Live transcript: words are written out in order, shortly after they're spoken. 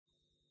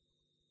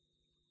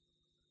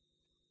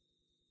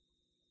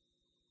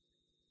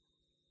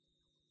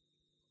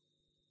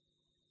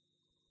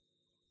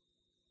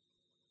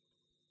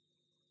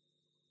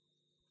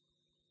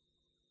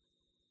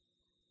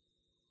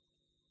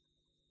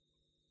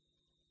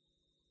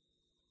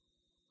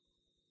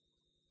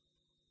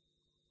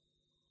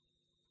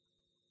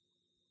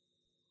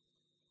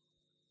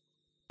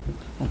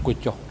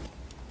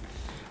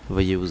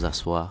Veuillez vous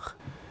asseoir.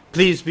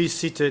 Please be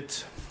seated.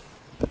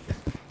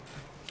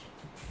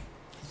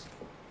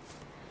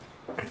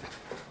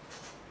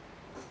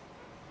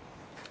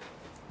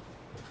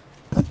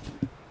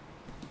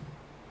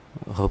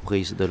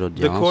 Reprise de The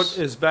court l'audience.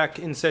 is back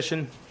in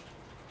session.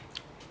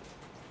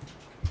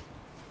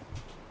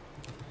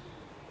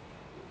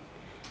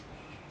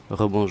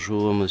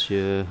 Rebonjour,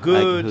 Monsieur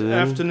Good Hoeun.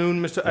 afternoon,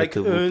 Mr.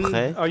 Êtes-vous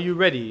prêt? Hoeun. Are you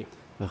ready?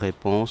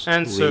 Réponse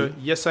Answer,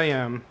 oui. yes I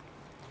am.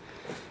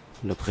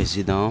 Le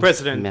président,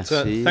 President,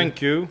 merci.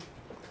 thank you.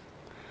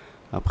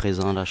 À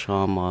présent, la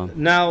Chambre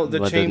Now the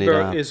va donner chamber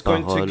la is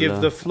going to parole give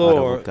the à floor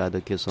l'avocat de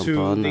to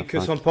Kesompon the afin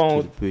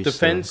Kesompon qu'il puisse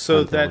defense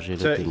so that interroger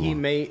le he témoin.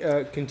 may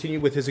continue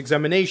with his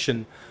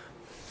examination.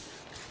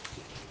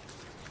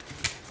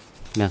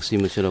 Merci,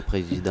 Monsieur le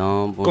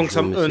Président. Kong Bonjour,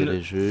 Sam Monsieur Eun.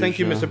 le Juge. Thank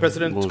you, Mr.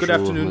 President. Bonjour, Good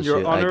afternoon, Monsieur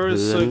Your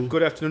Honors. Hoeun.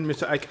 Good afternoon,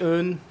 Mr.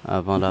 Hoeun.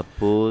 Avant la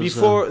pause,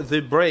 Before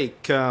the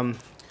break,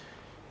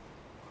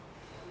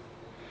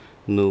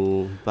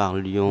 nous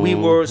parlions we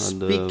were de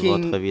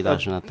speaking votre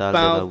village natal, de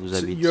là où about vous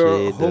habitiez,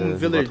 your home de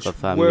village,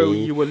 votre where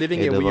famille you were living,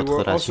 et and de we votre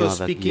were relation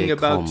also avec speaking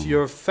Yekrom. about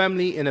your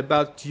family and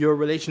about your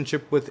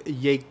relationship with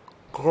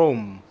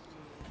Yekrom.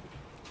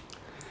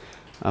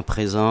 À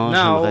présent,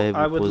 Now, j'aimerais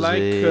I vous would poser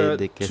like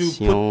des to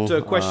questions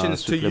put questions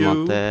to you,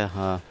 supplémentaires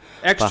par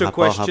extra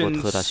rapport à votre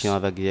questions relation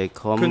avec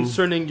Yekrom,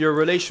 concerning your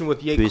relation with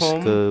puisque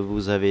Yekrom,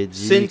 vous avez dit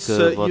since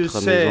que you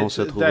votre maison said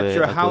se that trouvait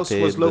your à house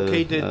côté was de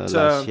located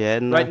la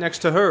sienne, right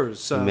next to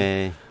hers.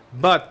 mais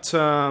But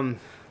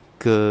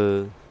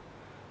que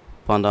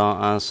pendant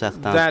un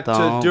certain that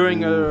temps, during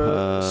vous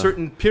a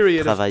certain period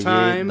of travaillez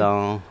time,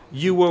 dans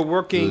you were les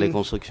working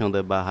constructions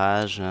de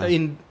barrages,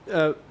 in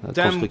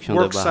dam construction de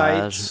work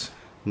barrages, sites.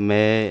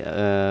 mais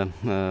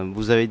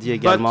vous avez dit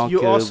également But you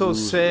que also vous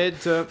said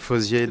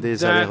faisiez des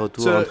that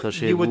allers-retours entre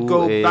chez you would vous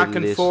go et back and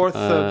les forth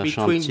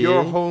between chantiers.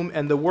 your home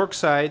and the work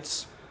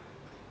sites.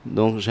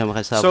 Donc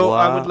j'aimerais So I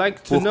savoir would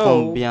like to pour know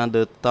combien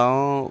de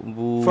temps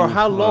vous for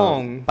how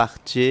long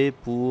partiez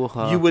pour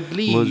you would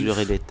leave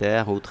mesurer les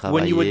terres ou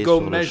when you would travailler go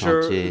sur le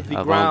measure chantier the avant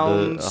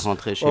de grounds,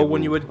 rentrer chez or vous.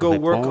 when you would go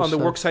work on the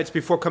Réponse, work sites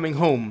before coming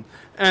home.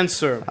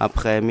 Answer.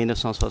 après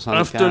 1975,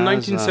 After on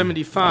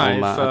 1975,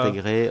 m'a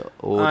intégré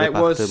au I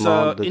was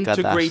département de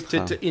integrated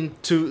cadastre.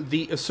 into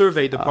the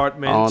survey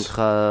department.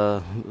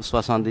 Entre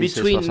 70 et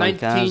Between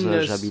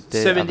 75,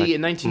 j'habitais 1970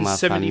 avec and ma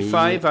famille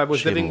 1975, I was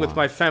chez living moi. with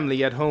my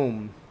family at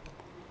home.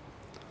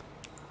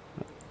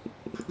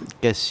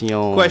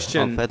 Question.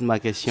 Question. En fait, ma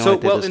question So,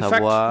 était well, de in fact,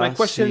 savoir my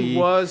question si,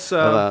 was,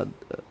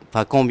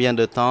 enfin, combien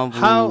de temps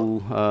how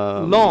vous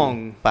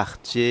long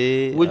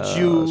partiez would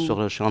you sur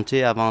le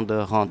chantier avant de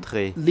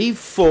rentrer. leave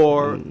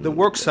for the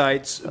work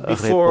sites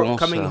before Réponse.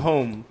 coming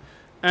home?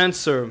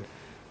 Answer.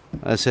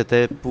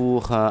 C'était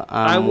pour un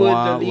I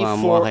mois would ou leave un for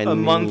mois et a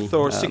demi. month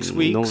or 6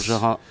 weeks. Donc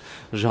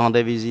je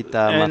rendais visite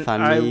à ma And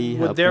famille I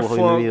would pour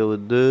therefore une nuit ou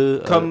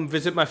deux. Come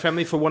visit my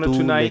family for 1 or 2 tous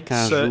les nights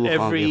 15 jours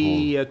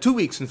every 2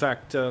 weeks, in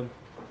fact,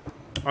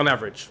 on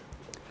average.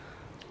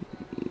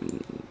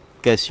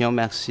 Question,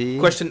 merci.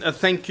 Question,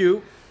 thank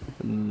you.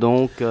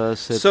 Donc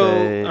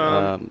c'était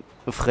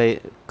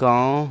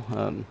fréquent,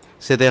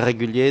 c'était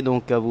régulier,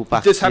 donc vous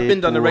partiez This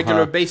happened on a pour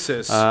regular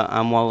basis.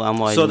 un mois ou un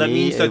mois So et that demi,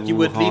 means et that you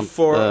vous would leave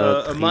for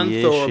a month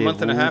rentriez or a chez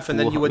month and a vous half, and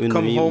then you pour would une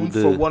come nuit ou home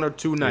deux. for 1 or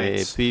 2 Et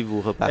nights. puis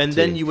vous repartiez. And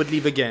then you would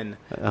leave again.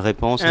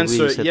 Réponse,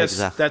 Answer, oui, c'est yes,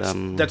 exact.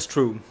 that's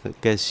true.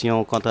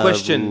 Question, quant à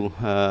Question.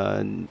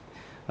 vous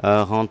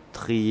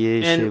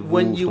rentriez chez And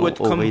when you vous would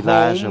au come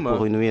village home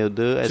pour une nuit ou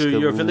deux, est-ce to que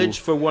your vous,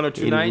 village for 1 or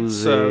 2 il nights,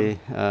 vous est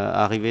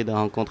arrivé de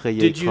rencontrer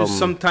did you Yekrom?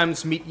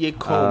 sometimes meet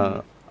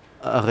Yekrom?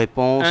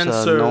 Réponse,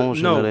 Answer, non,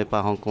 je no. ne l'ai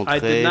pas rencontrée I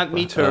did not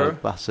meet her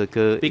parce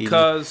que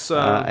because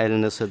elle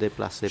ne se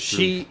déplaçait plus.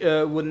 she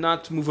would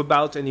not move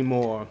about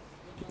anymore.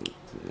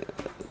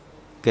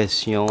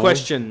 Question.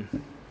 Question.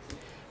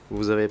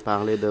 Vous avez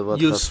parlé de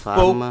votre You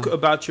femme spoke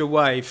about your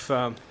wife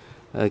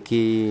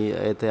qui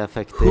était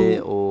affectée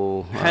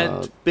au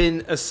had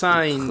been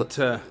assigned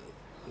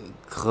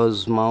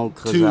creusement ou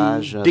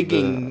creusage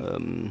digging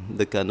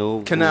de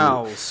canaux,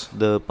 canals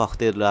de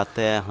porter de la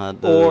terre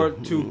or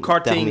de to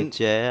carting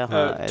termitière.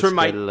 Est-ce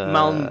termite qu'elle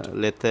mound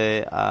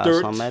était à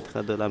dirt. 100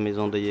 mètres de la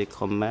maison de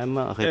Yekrom même?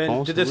 And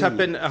Réponse, did this oui.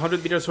 happen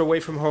 100 meters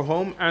away from her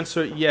home?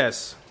 Answer,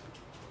 yes.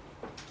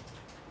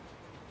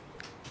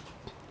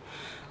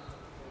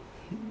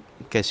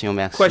 Question,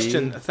 merci.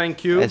 Question,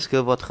 thank you. Est-ce que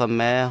votre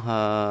mère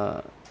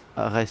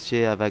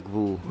restait avec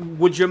vous?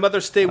 Would your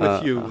mother stay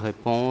with you?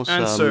 Réponse,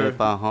 Answer, mes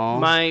parents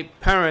my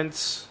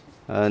parents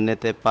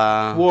n'étaient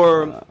pas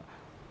were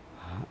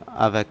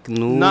avec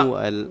nous. not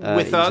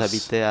with Ils us.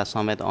 habitaient à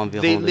 100 mètres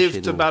environ They de chez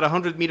lived nous. about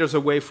 100 meters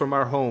away from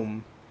our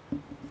home.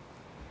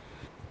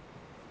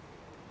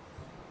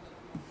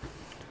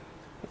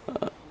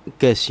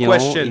 Question,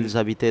 Question. ils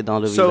habitaient dans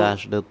le So,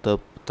 village de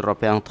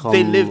Tropeantrom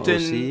They lived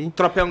aussi. in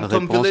Tropiangtom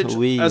Réponse, village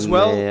oui, as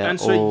well. mais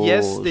Answer, au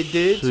yes, they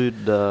did. sud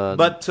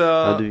But du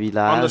on the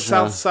village,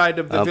 south side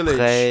of the village,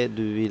 près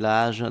du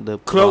village de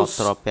Close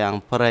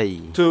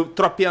Tropeamprei. to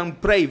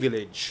Tropiangprei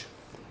village.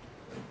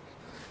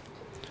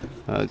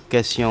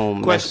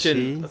 Question, Question.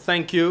 merci.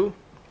 Thank you.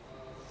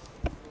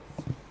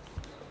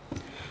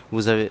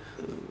 Vous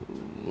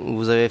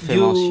avez fait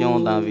You mention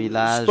d'un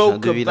village, spoke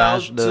du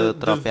village de about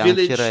the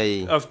village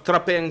Trapeang-Chirei. of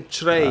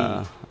Trapeang-Chirei.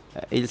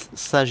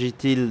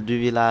 S'agit-il du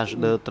village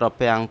de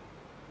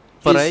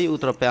Trapeang-Prei ou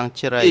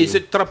Trapeang-Chirei? Is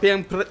it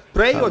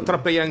Trapeang-Prei or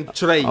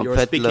Trapeang-Chirei En you're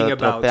fait, speaking le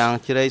about?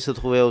 Trapeang-Chirei se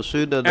trouvait au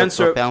sud de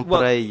Answer.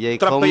 Trapeang-Prei. Well,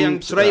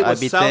 Trapeang-Chirei was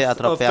habitait à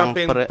south of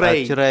Trapeang-Prei.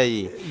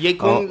 Trapeang-Chirei,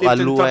 Yekong à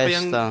lived in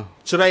l'ouest,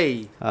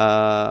 Trapeang-Chirei.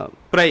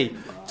 Prei.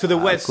 To the à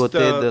west, côté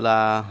de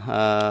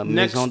la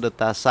maison de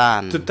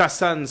Tassan to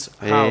Tassan's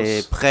et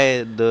house,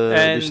 près du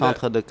And,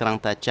 centre de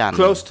Krangtachan.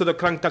 close to the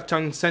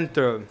Krangtachan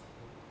Center.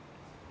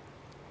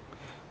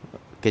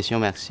 Question,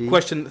 merci.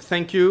 Question.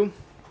 Thank you.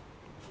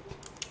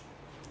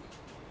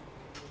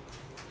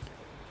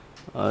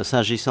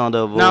 S'agissant de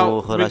vos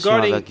Now, relations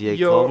regarding avec your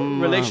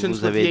Yekom, relations vous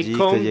with avez dit que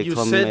Yekom, you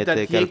Yekom said était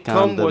that quelqu'un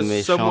Yekom de was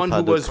méchant, someone pas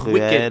who de was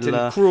wicked cruel.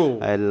 and cruel,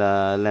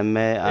 Elle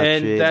aimait à and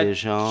tuer that des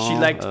gens. she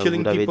liked Vous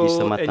killing l'avez dit ce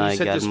people, matin and you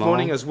said this également.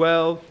 morning as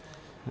well.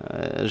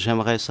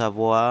 J'aimerais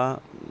savoir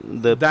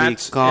depuis That, and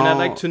I'd quand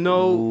like to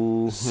know,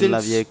 vous since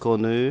l'aviez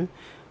connue,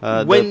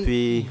 when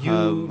depuis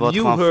you votre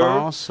knew her,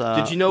 enfance,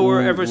 did you know her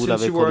ou ever vous since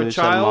l'avez you were a connue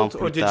seulement child, or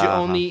plus did you tard?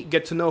 only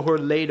get to know her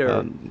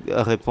later?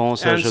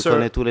 Réponse, je Answer,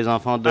 connais tous les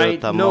enfants de I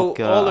know Tamok,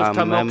 all of même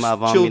Tamok's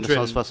avant children.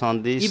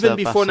 1970, Even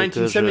before parce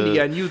que 1970, I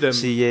je knew them,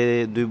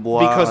 sciais du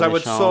bois because I en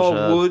would échange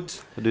saw wood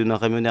d'une in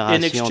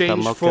rémunération. exchange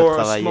Tamok for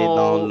travaillait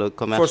dans le for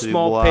commerce du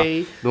small bois.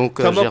 pay. Donc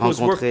j'ai Tamok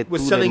rencontré was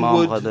tous les selling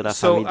membres de wood, la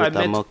so famille de I met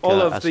Tamok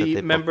all à of cette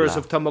the members époque-là.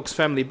 of Tamok's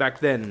family back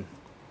then.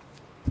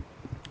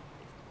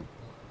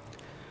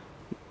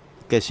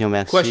 Question,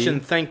 merci. Question.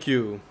 Thank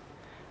you.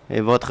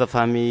 Et votre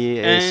famille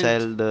et And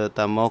celle de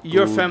Tamok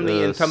your ou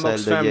family and celle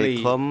Tamok's de family,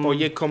 Yekom or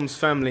Yekom's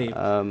family,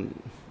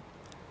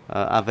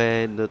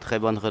 avaient de très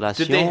bonnes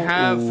relations did they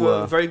have ou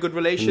very good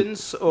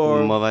relations, une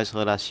or mauvaise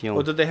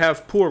relation? did they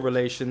have poor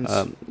relations?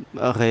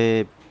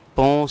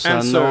 Réponse,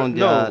 Answer, non.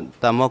 no.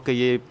 Tamok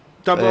et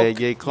Tamok,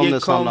 Yekom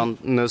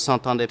ne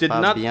s'entendaient did pas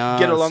not bien.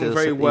 get along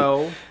very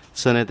well.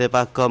 Ce n'était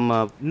pas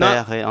comme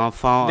père et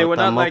enfant. They were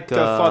not Tamok like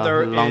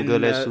father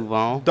l'engueulait and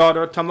souvent.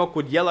 daughter. Tamok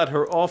would yell at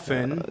her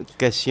often.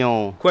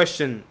 Question.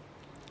 Question.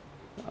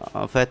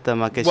 En fait,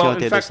 ma question Well, in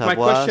était fact, de my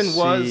savoir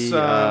question was, si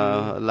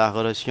la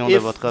relation de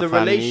if votre the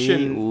famille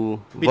relation ou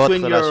votre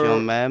between relation your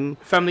même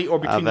family or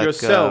between avec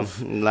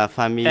yourself la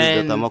famille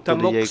de and Tamok ou de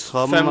Tamok's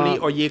Yekom family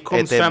or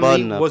Yekom's était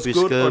family bonne was puisque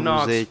good or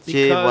not, vous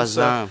étiez because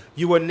voisins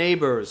you were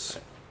neighbors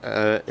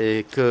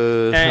et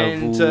que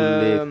and vous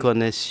les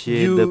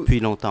connaissiez you depuis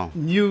longtemps.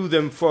 knew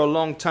them for a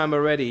long time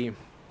already.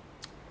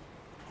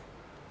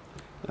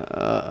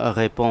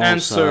 Réponse,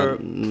 Answer,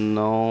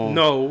 non.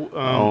 No.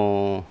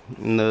 On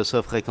ne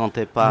se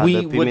fréquentait pas We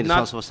depuis would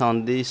not-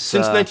 1970.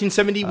 Since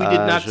 1970, we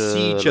did not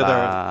see each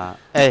other.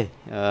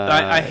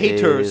 I hate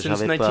her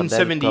since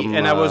 1970,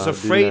 and I was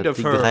afraid of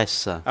her.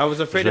 I was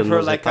afraid of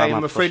her like I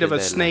am afraid of a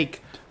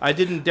snake. I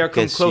didn't dare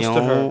come close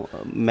to her.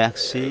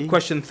 Merci.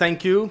 Question.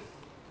 Thank you.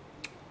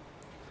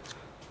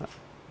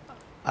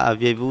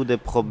 Aviez-vous des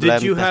Did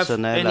problèmes you have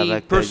personnels any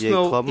avec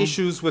personal Yekom?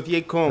 issues with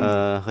Yekom?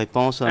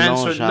 Réponse, non,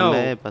 Answer,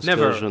 jamais, no, parce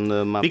never, que je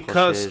ne m'approchais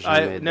because jamais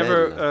I d'elle.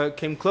 never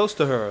came close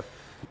to her.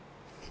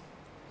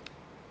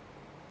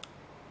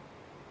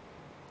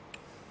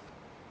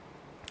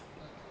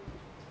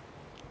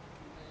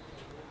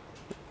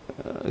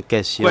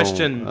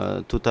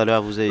 Question. Tout à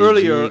l'heure, vous avez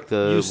Earlier, dit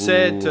que you vous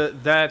said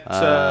that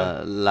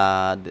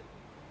la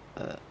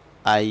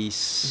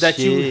that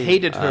you haïssiez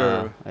hated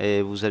her,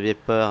 et vous aviez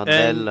peur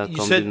d'elle and you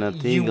comme said d'une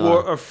you tigre.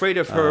 were afraid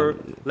of her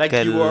like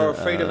you were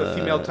afraid of a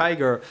female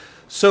tiger.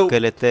 So,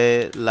 Quelle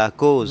était la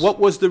cause? what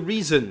was the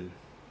reason?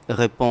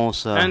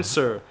 Réponse.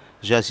 Answer.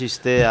 J'ai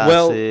assisté à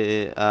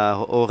Well,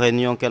 aux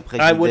réunions qu'elle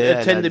I would présidait. Elle a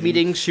attend the dit,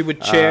 meetings she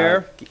would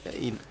chair.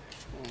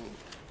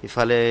 Il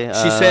fallait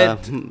She said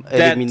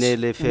éliminer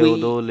that les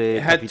féodaux, we les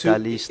had to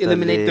capitalistes,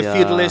 eliminate the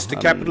feudalists, the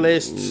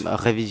capitalists,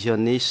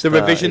 révisionnistes, the et c'est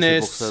pour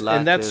revisionists, cela and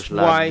que that's je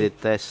la why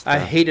déteste. I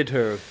hated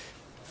her.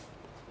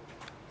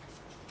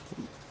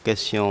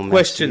 Question,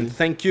 Question. merci.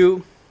 Thank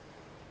you.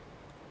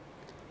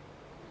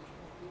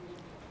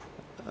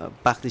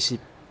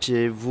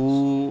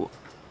 Participiez-vous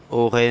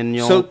aux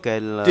réunions So,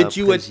 qu'elle did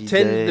you attend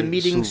présidait the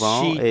meetings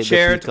souvent she et depuis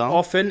chaired quand?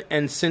 often,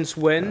 and since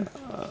when?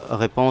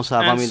 Réponse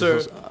avant Answer.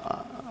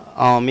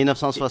 En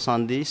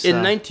 1970,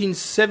 In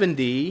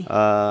 1970,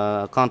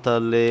 quand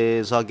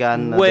les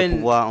organes de when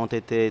pouvoir ont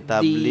été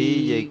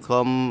établis the et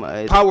comme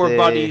power était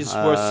bodies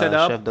were set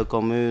up, chef de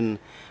commune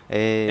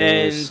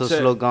et and ce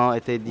slogan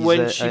était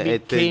when she était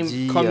became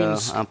dit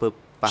Commun's un peu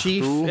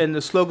chief, partout. and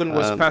the slogan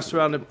was passed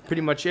around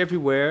pretty much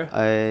everywhere.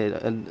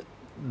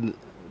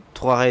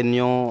 Trois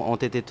réunions ont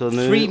été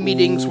tenues 3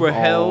 meetings où were on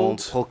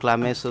held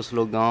proclamait ce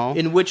slogan.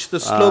 in which the La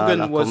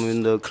slogan was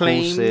commune de Kous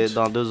et claimed,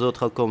 dans deux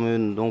autres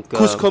communes. Donc,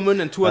 Kous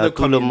Commune and 2 other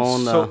tout le communes.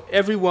 monde So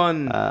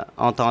everyone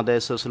entendait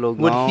ce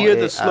slogan would hear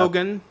et the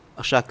slogan,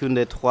 à chacune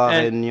des trois and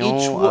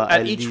réunions, at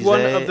elle each disait,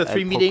 one of the 3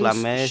 elle meetings,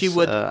 proclamait, she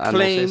would annonçait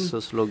claim, ce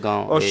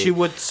slogan. or Et, she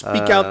would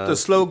speak out the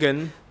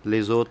slogan,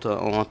 les autres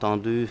ont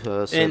entendu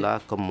cela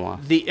comme moi.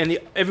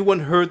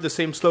 Everyone heard the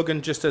same slogan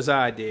just as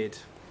I did.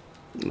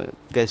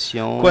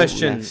 Question.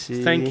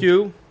 Merci. Thank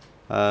you.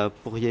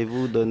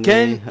 Pourriez-vous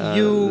donner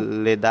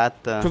les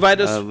dates,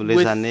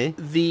 les années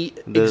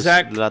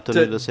de la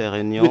tenue de ces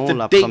réunions?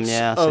 La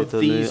première s'est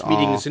tenue en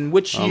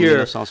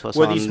 1970.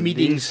 Were these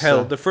meetings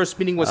held? The first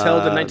meeting was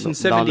held in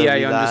 1970,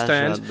 I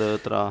understand,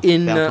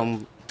 in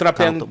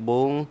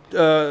Trapeantbong,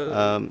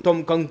 la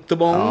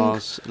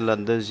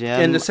deuxième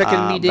and the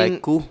second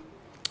meeting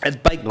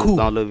at Baikou,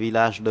 dans le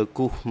village de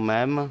Kou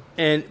même.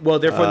 And well,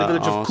 therefore, in the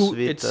village of Kou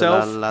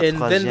itself. And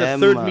then the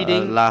third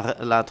meeting,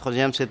 la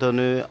troisième s'est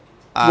tenue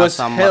was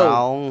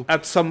held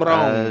at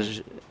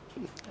Samraung.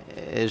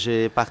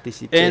 J'ai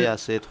participé à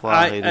ces trois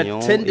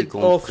réunions, y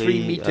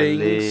compris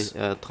les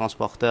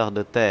transporteurs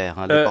de terre,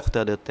 les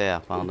porteurs de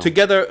terre, pardon.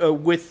 Together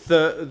with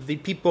the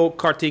people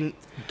carting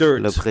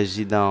dirt. Le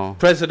président,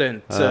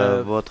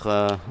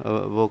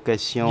 vos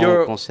questions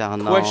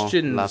concernant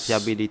la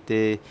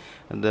fiabilité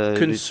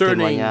du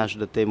témoignage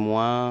de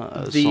témoins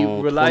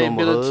sont trop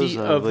nombreuses.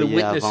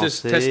 Veuillez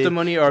avancer et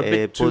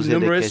poser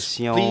des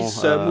questions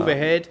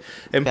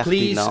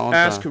pertinentes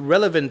parce que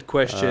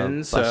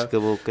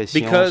vos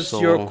questions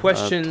sont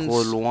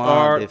trop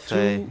loin des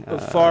faits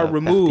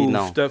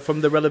pertinents.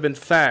 From the relevant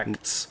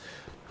facts.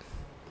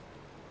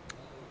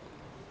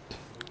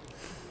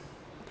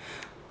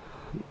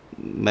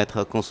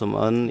 Maître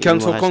Consomon, il me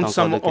reste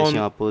encore deux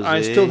questions à poser.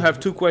 I still have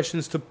two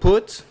questions to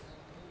put.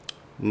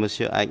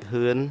 Monsieur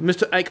Hoeun.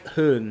 Mr.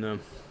 Hoeun.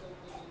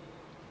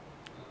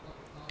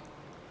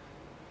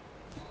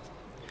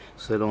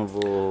 Selon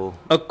vos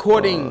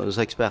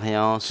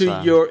expériences,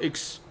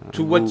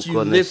 to what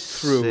you lived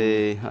through,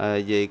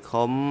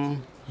 Yekrom.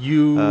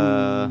 Il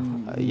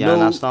y a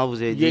un instant,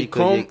 vous avez dit que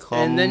Yekrom,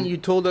 and then you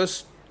told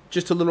us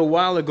just a little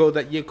while ago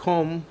that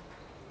Yekrom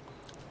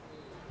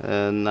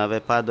n'avait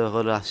pas de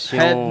relation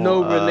had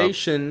no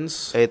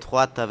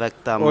étroite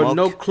avec Tamok. Or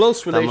no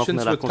close relations Tamok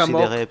ne la with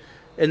considérait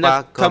and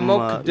pas that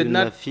Tamok did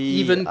not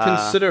even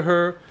consider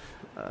her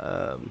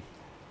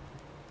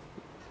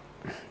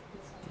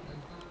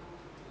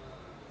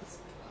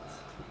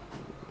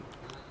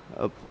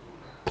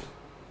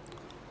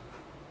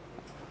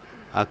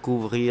à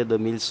couvrir de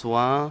 1000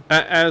 soins.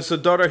 As a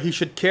daughter he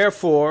should care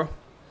for.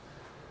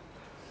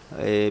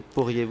 Et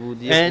pourriez-vous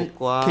dire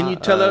pourquoi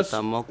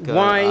Tamok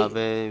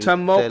avait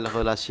telle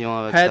relation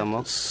avec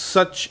Tamok?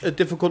 Such a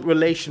difficult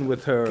relation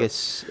with her?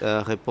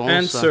 Réponse.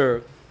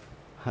 Answer.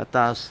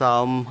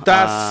 Tassom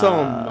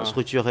a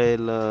structuré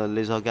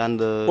les organes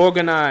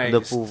de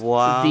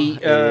pouvoir et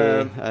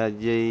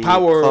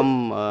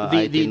Yekrom a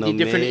été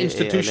nommée et elle est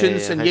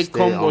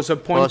restée en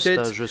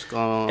poste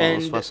jusqu'en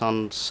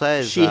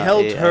 1976 she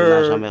held et elle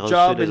n'a jamais her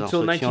job reçu les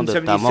until instructions de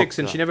 1976 Tamok.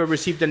 and she never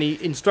received any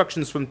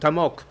instructions from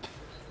Tamok.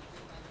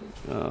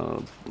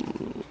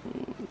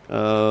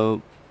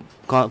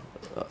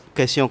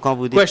 Question, quand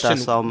vous dites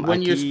Tassom,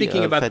 when you're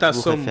speaking about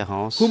faites-vous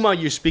référence? Whom are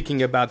you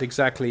speaking about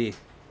exactly?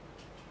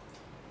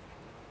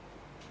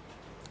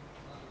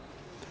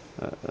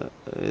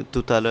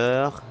 Tout à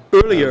l'heure,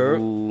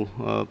 vous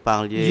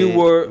parliez,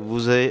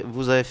 vous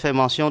avez fait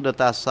mention de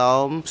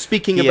Tassom qui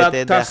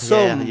était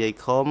derrière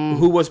Yekrom,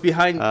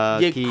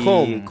 qui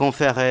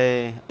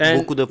conférait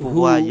beaucoup de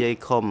pouvoir à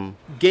Yekrom.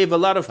 Gave a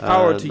lot of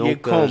power to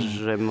Yekrom.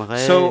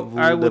 J'aimerais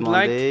vous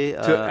demander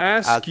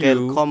à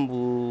quel Krom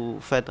vous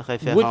faites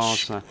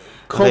référence.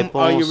 Which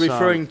are you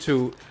referring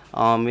to?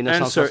 En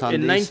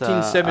 1970,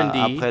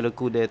 après le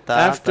coup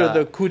d'État,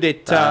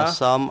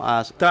 Tassom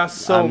a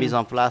mis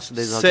en place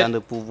des organes de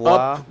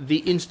pouvoir. Donc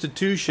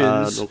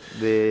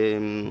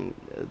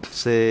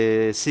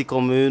ces 6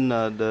 communes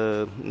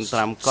de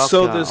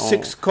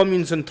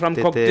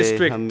Tramkok ont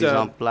été mises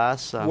en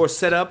place.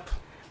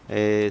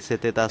 Et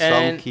c'était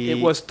Tassom qui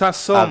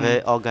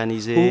avait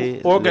organisé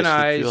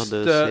la structure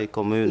de ces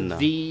communes.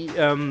 The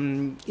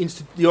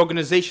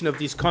organization of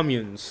these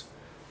communes.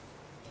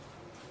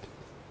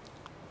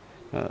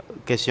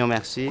 Question,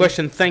 merci.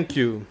 Question, thank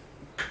you.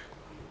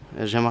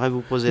 J'aimerais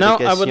vous poser Now,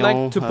 des I would questions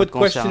like to put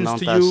concernant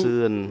questions to you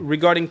Hoeun.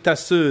 regarding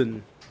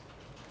Hoeun.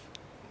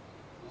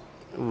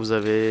 Vous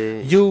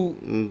avez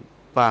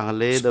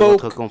parlé de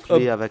votre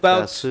conflit avec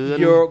Hoeun,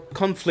 your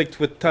conflict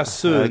with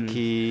Hoeun,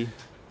 qui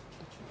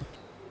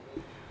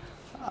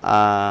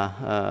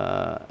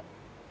a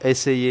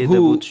essayé de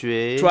vous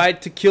tuer. Tried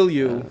to kill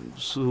you.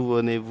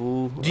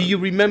 Souvenez-vous. Do you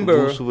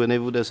remember? Vous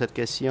souvenez-vous de cette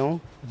question?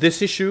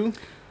 This issue?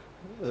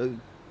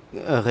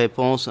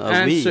 Réponse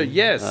oui.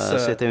 Yes.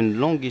 C'était une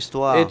longue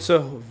histoire. It's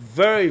a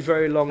very,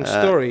 very long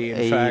story,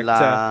 in fact. Il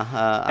a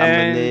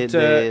amené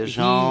des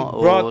gens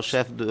au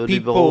chef du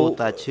bureau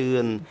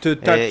Hoeun.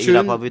 Et il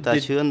n'a pas vu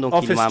Hoeun,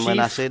 donc il m'a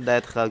menacé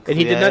d'être cruel. And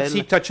he did not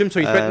see Hoeun,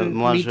 so he threatened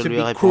me to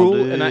be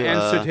cruel, and I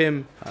answered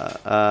him.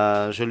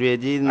 Je lui ai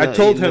dit, il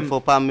ne faut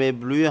pas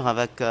m'éblouir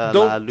avec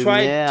la lumière. Don't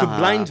try to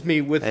blind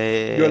me with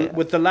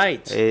the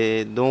light.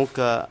 Et donc,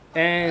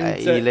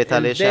 il est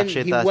allé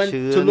chercher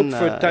Hoeun,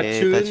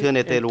 et Hoeun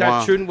était loin.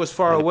 Hoeun was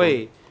far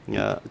away.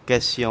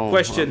 Question.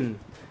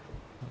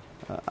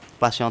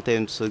 Patientez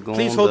une seconde,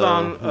 Please hold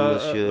on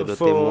monsieur le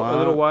for témoin. a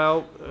little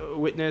while,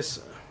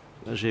 witness.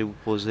 Je vais vous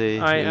poser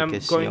I une am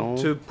question. going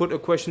to put a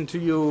question to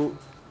you.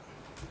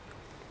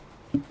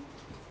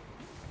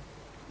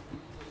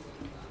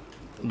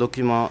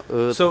 Document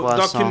So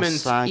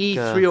document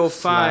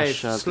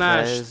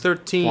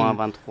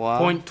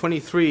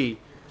E305/13.23.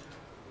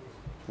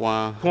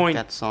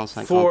 Point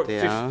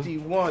 451.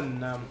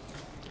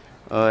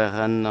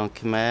 Hoeun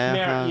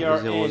Khmer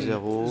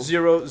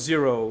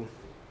 00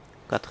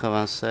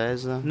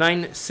 96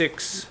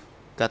 96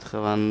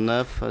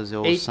 89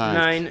 05.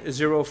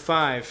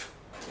 8905.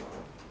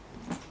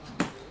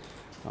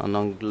 En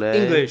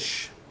anglais,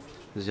 English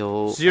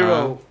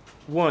 01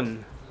 01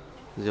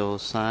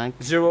 05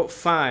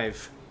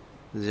 05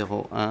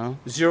 01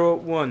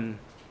 01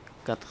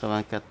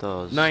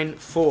 94.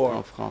 94.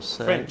 En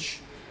français,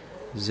 French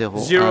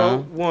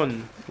 01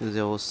 01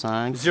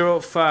 05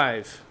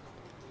 05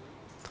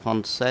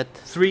 37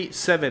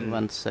 37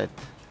 27.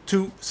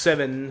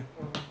 27.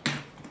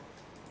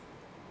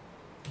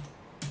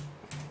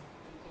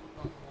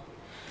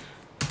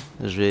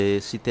 Je vais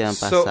citer un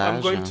So I'm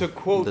passage going to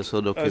quote de ce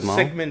a document.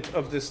 segment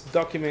of this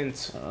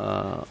document.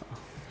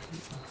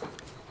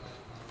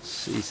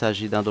 Il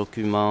s'agit d'un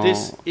document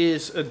This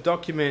is a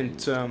document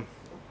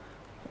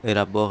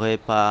élaboré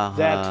par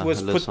that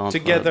was le put Centre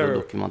together de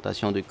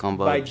documentation du by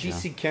Cambodge.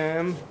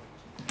 DCCAM,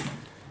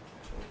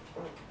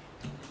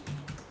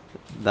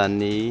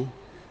 Danny,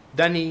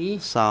 Danny,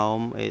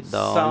 Saum et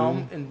Dawn,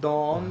 Sam and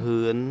Dawn,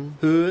 Hoeun.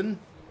 Hoeun.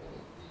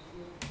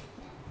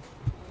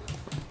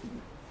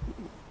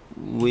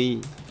 Oui.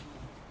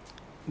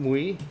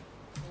 Oui.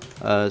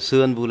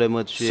 Hoeun voulait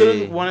me tuer.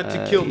 Hoeun wanted to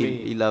kill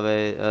me. Il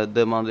avait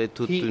demandé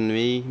toute une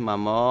nuit ma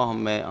mort,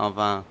 mais en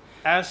vain.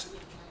 Asked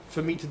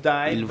for me to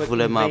die, Il but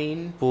voulait in ma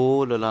vain.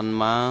 peau. Le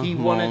lendemain, He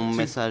mon wanted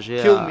messager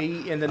to kill a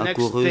me, and the next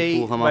couru day,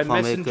 pour my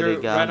m'informer que les messenger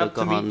ran gardes up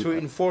to me to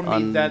inform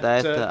me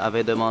that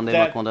avaient demandé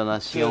ma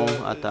condamnation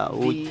à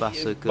Taout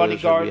parce que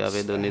je lui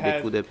avais donné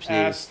des coups de pied.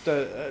 Asked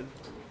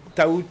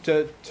Taout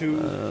to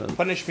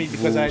punish me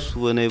because I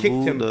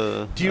kicked him.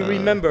 Do you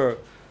remember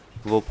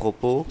vos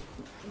propos?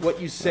 What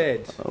you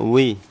said?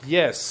 Oui.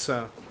 Yes.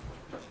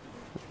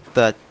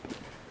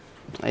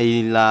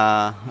 Il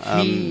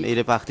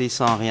est parti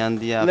sans rien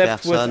dire à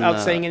personne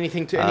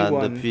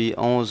depuis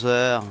 11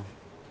 heures.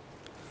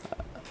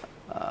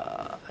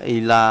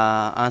 Il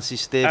a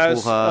insisté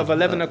pour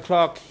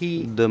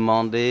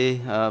demander,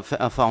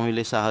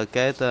 formuler sa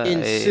requête et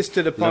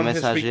le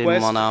messager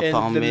m'en a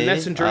informé. À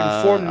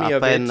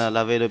peine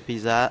lavé le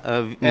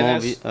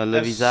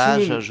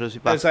visage, je suis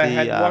parti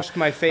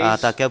à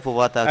Taquet pour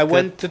voir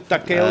Taquet.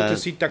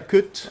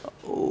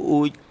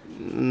 Oui,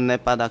 n'est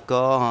pas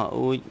d'accord.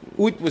 Oui,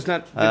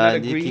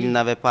 dit qu'il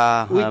n'avait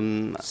pas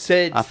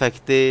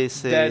affecté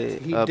ces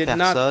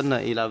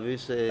personnes. Il a vu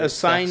ces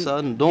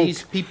personnes. Donc,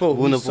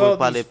 vous ne pouvez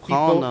pas les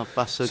prendre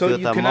parce que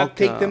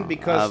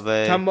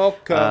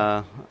Tamok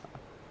avait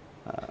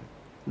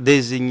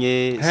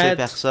désigné ces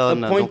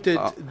personnes en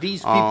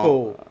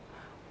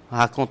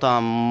racontant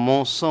un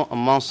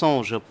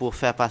mensonge pour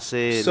faire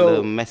passer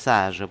le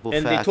message, pour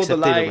faire accepter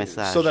le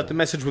message.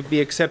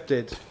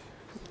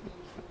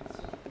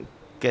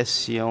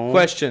 Question.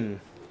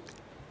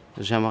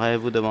 J'aimerais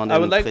vous demander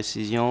une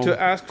précision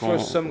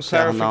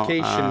concernant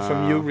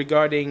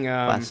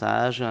un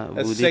passage.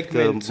 Vous dites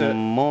que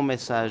mon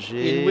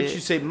messager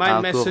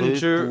a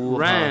couru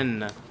pour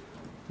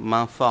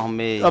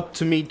m'informer.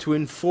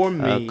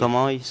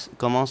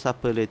 Comment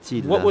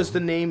s'appelait-il? What was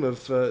the name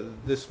of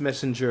this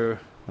messenger?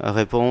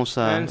 Réponse,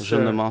 je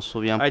ne m'en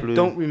souviens plus. I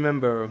don't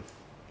remember.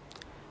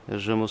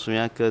 Je me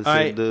souviens que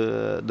c'est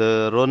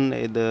de Ron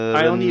et de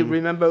I only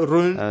remember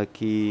Hoeun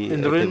qui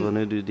étaient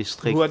venus du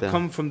district. Who had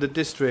come from the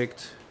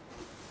district.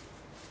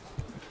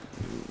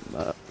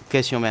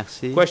 Question,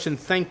 merci. Question,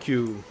 thank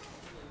you.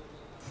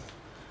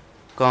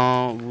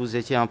 Quand vous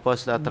étiez en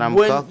poste à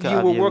Tramcock,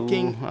 aviez-vous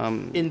un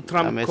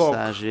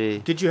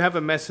messager? Did you have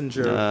a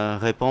messenger?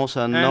 Réponse,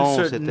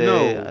 non,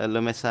 c'était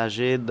le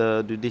messager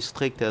du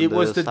district It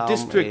was the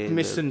district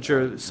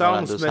messenger,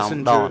 Sam's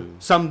messenger,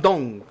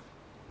 Samdong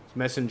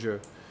messenger.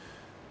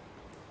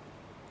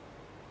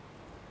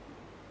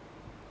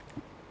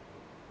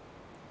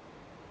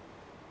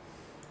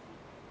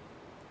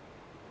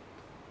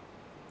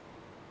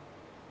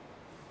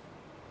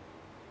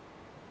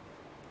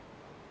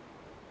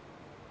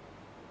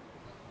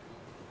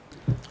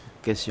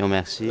 Question,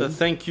 merci.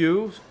 Thank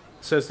you,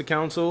 says the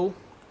council.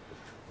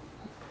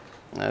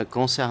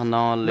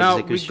 Concernant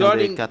l'exécution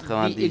des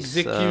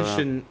 90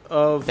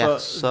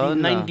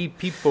 personnes, 90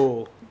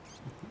 people,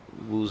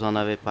 vous en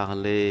avez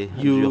parlé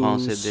durant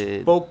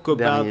ces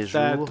derniers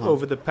jours.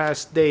 Over the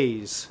past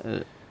days.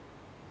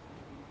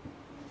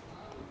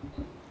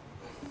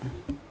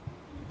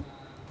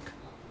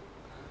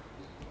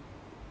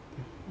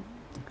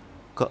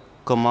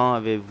 Comment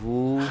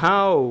avez-vous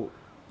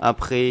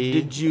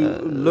appris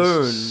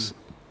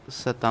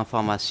cette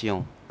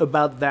information?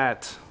 About that.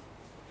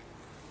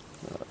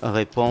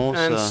 Réponse,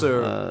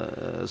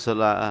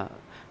 cela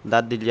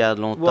date d'il y a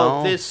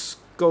longtemps. Well, this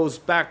goes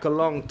back a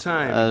long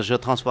time. Je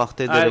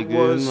transportais des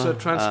légumes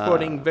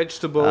transporting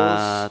vegetables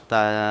à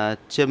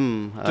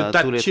Tachim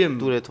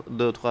tous les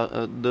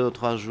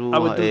 2-3 jours.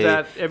 Et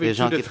les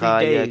gens qui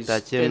travaillaient avec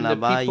Tachim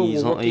là-bas,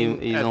 ils ont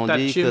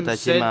dit que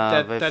Tachim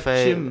avait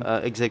fait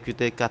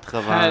exécuter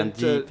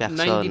 90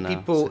 personnes.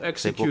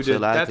 C'est pour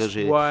cela que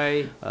j'ai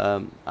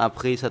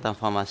appris cette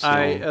information.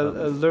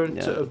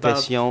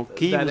 Question,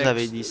 qui vous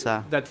avait dit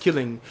ça?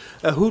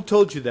 Who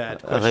told you that?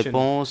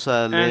 Réponse,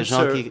 les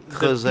gens qui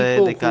creusaient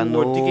des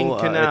canaux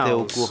étaient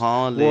au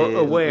courant,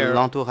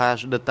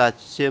 l'entourage de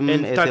Tachim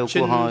était au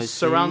courant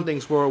aussi.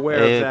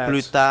 Et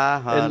plus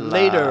tard,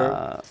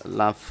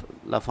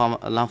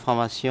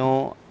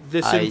 l'information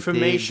a été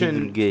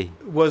divulguée.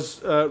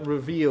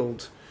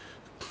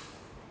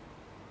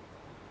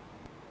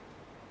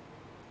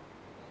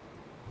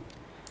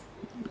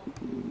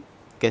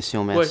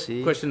 Question,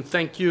 merci. Question,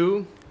 thank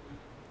you.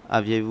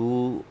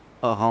 Aviez-vous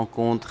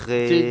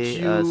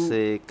rencontré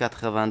ces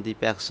 90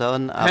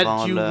 personnes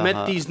avant leur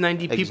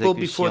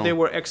exécution?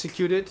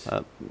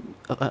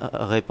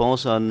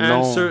 Réponse,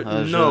 non.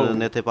 Je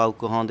n'étais pas au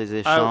courant des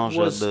échanges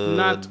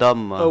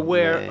d'hommes.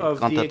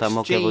 Quand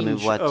Tamok est venu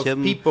voir Tim,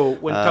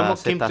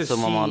 c'est à ce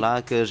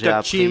moment-là que j'ai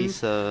appris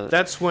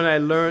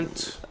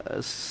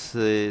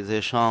ces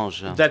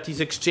échanges.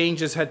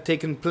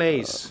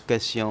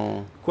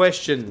 Question.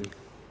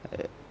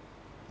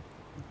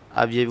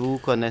 Aviez-vous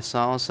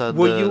connaissance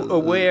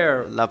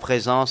de la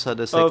présence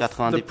de ces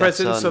 90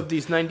 personnes?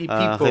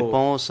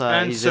 Réponse,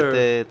 ils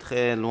étaient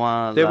très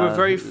loin les unes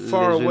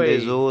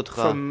des autres.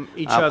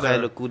 Après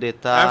le coup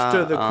d'État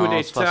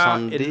en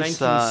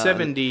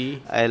 1970,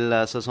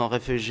 elles se sont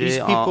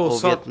réfugiées au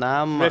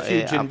Vietnam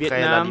et après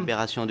la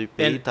libération du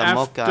pays,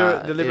 Tamok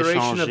a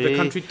échangé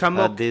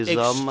des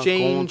hommes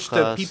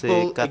contre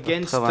ces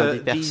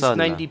 90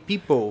 personnes.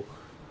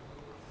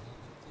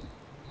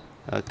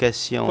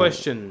 Question.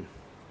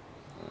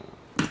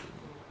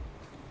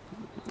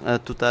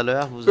 Tout à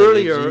l'heure, vous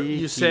avez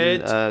dit que ces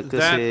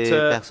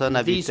personnes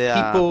habitaient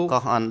à Hoeun.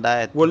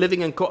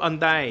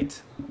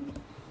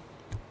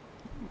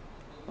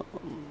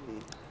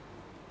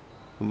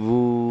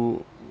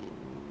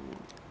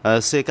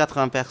 Ces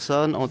 80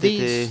 personnes ont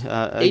été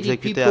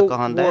exécutées à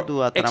Hoeun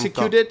ou à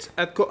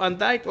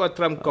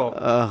Tramkok?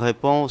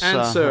 Réponse.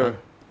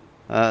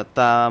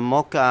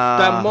 Tamok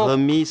a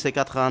remis ces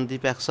 90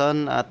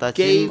 personnes à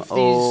Tachim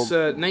au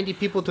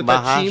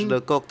barrage de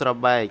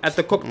Koktrabek.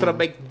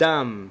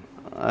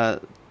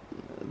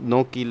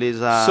 Donc il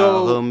les a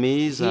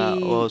remises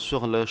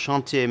sur le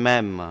chantier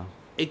même.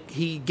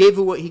 He gave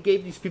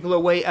these people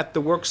away at the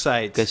work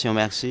site. Question,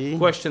 merci.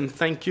 Question,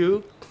 thank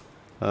you.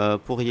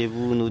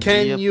 Pourriez-vous nous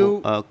dire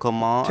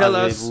comment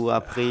avez-vous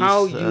appris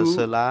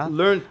cela?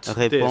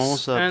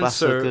 Réponse,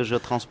 parce que je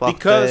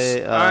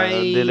transportais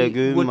des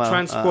légumes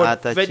à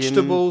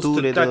Tachim tous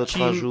les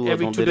 2-3 jours,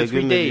 donc des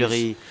légumes et du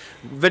riz.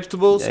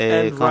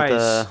 Et quand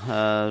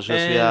je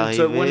suis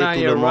arrivé, tout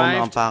le monde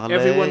en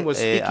parlait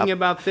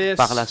et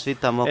par la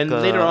suite Tamok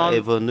est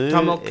venu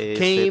et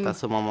c'est à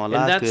ce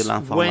moment-là que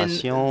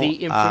l'information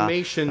a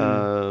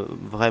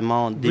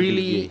vraiment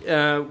divulgué.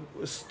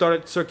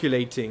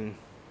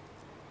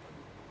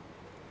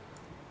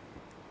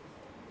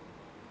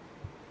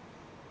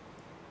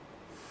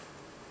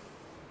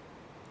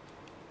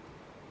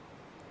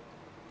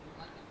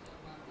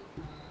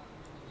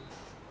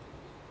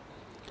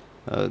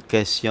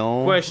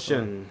 Question.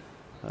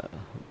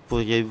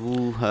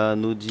 Pourriez-vous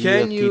nous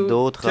dire qui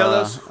d'autre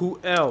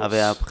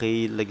avait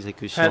appris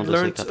l'exécution de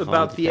ces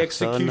 90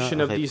 personnes?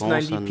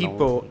 Réponse,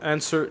 non.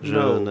 Je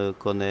ne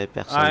connais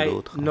personne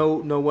d'autre.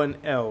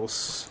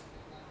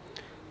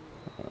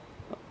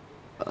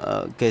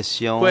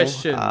 Question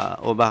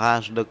au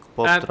barrage de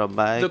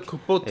Koktrabek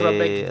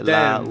et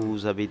là où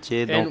vous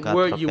habitiez, donc à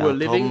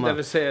Tramkom,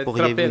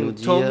 pourriez-vous nous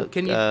dire,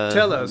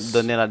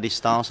 donner la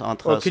distance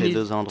entre ces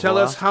deux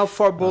endroits?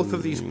 Réponse, je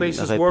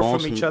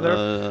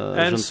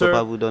ne peux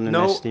pas vous donner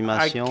une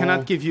estimation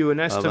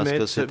parce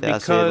que c'était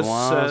assez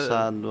loin,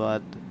 ça doit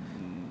être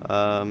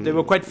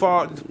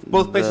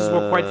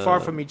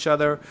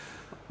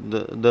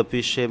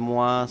depuis chez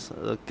moi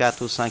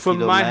 4 ou 5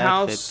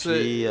 kilomètres et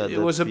puis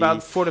depuis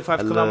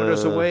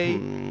le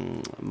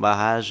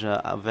barrage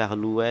vers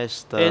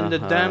l'ouest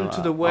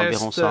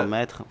environ 100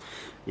 mètres.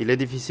 Il est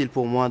difficile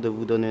pour moi de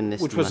vous donner une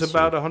estimation.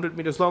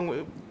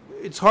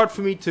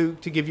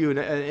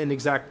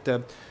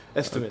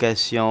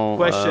 Question.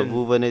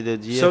 Vous venez de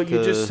dire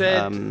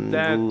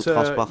que vous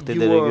transportez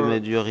des légumes et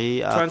du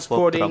riz à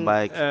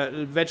Koktrabek.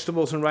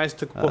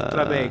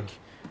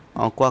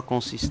 En quoi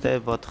consistait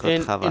votre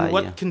travail?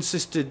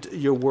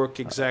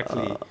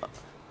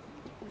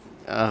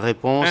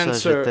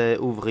 Réponse, j'étais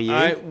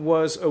ouvrier,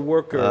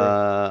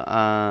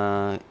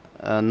 un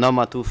homme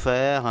à tout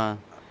faire.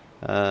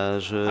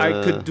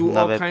 Je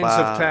n'avais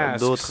pas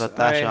d'autres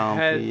tâches à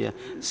remplir.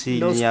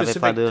 S'il n'y avait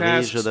pas de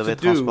riz, je devais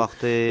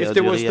transporter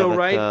du riz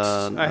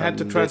avec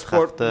des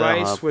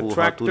tracteurs pour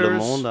tout le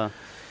monde.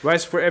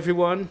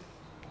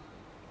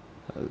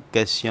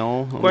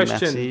 Question.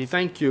 Merci.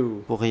 Thank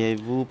you.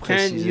 Pourriez-vous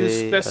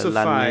préciser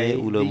l'année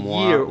ou le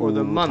mois où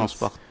vous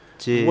transportiez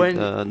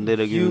des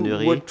légumes du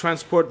riz?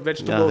 Réponse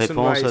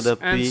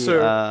depuis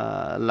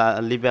la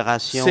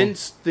libération.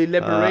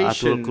 À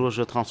Toulkour,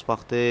 je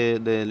transportais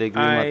des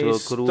légumes à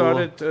Toulkour.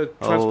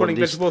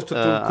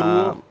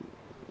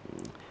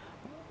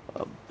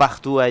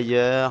 Partout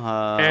ailleurs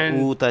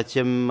où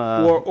Tatiem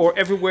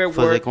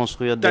faisait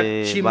construire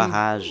des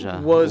barrages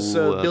ou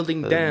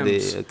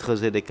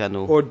creuser des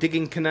canaux.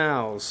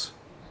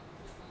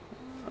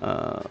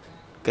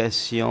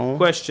 Question.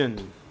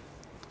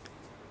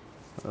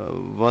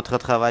 Votre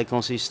travail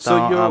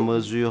consistant à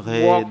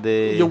mesurer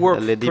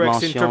les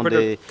dimensions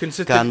des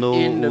canaux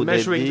ou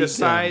des digues.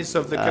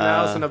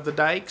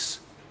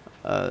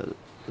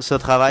 Ce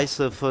travail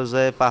se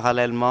faisait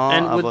parallèlement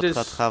à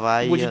votre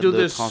travail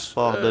de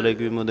transport de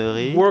légumes ou de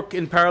riz?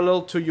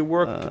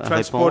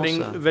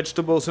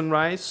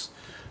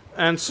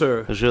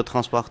 Je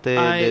transportais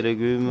des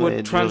légumes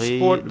et du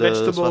riz de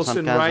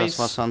 75 à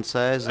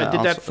 76.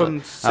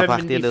 À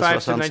partir de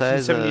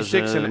 76, je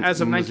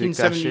me suis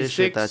caché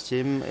chez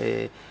Tatim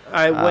et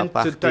à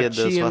partir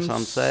de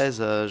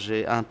 76,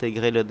 j'ai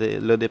intégré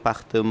le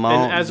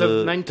département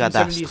de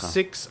cadastre.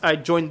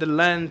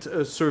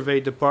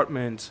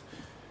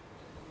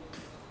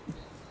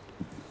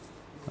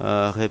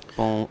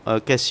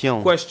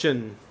 Question.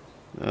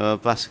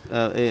 Parce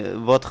que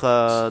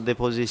votre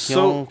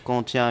déposition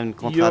contient une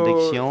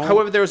contradiction.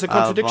 However, there is a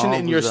contradiction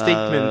in your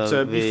statement.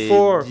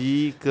 Before,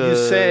 dit que you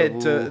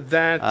said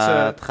that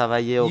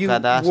you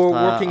were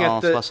working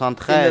in the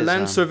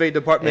land survey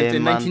department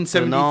in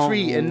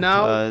 1973, and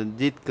now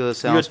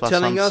you're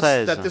telling us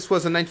that this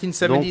was in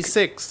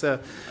 1976.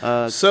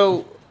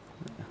 So,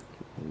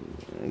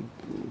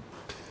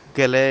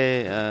 quelle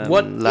est la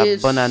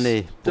bonne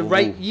année pour the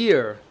right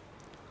year?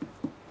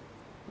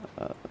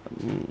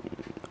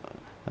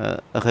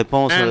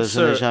 Réponse,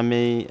 je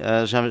n'ai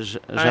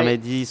jamais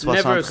dit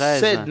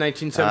 73.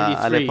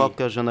 À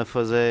l'époque, je ne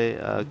faisais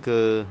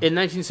que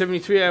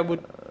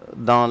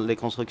dans les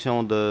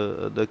constructions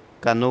de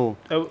canaux.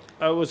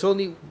 En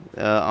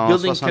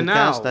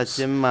 75,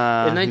 Tatim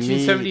m'a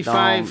mis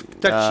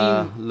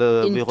dans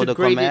le bureau de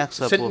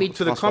commerce pour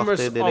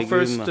transporter des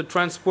légumes.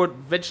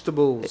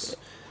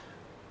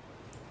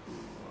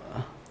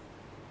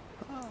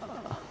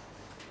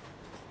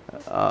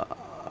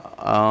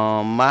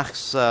 En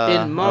mars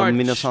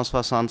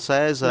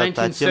 1976,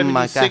 Tatim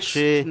m'a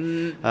caché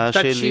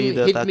chez lui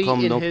de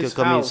Tacom, donc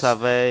comme il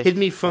savait qu'elle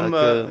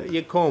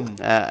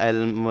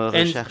me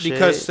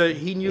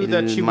recherchait,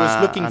 il m'a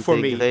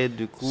intégré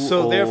du coup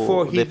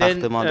au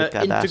département de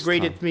cadastre.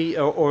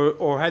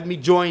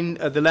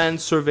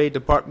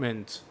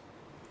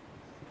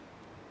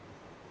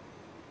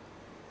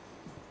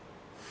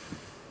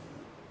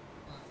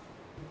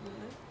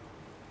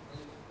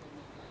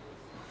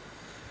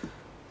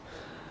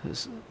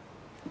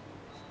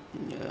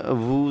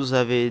 Vous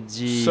avez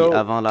dit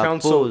avant la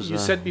pause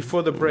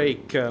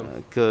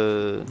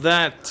que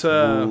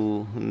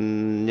vous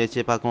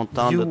n'étiez pas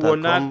content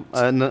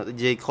de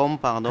Diacom,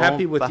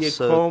 parce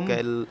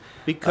qu'elle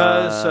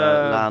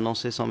a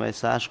annoncé son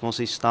message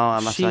consistant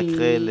à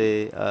massacrer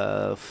les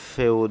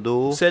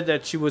féodaux.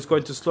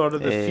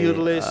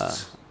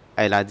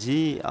 Elle a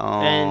dit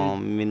en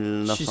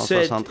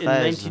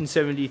 1973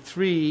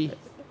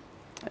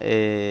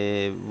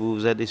 et vous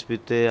vous êtes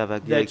disputé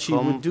avec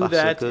Diacom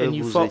parce que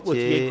vous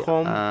étiez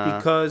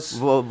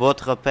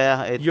votre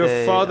père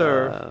était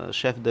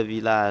chef de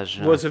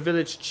village.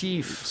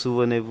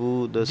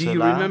 Souvenez-vous de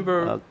cela?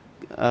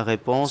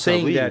 Réponse,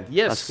 oui,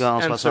 parce qu'en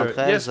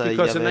 1973, il y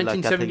avait la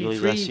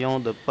catégorisation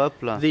de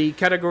peuple. Et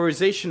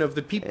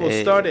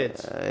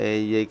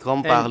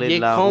Diacom parlait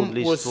de la roue de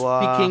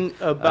l'histoire,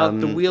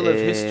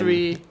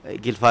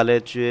 qu'il fallait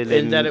tuer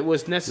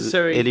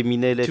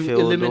éliminer les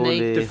féodaux,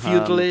 les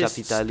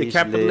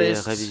capitalistes, les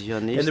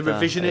révisionnistes,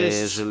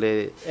 et je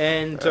l'ai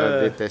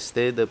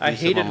détesté depuis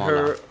ce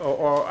moment-là.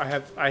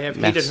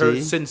 Merci.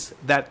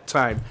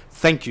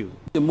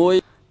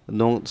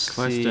 Donc,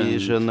 si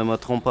je ne me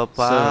trompe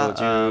pas,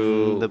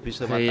 depuis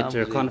ce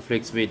matin,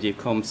 conflicts with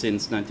Diacom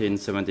since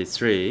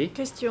 1973.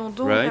 Question.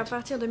 Donc, à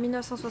partir de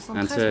 1973,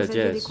 vous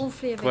aviez des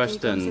conflits avec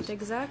Diacom, c'est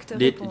exact?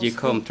 Did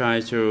Diacom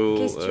try to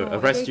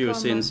arrest you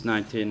since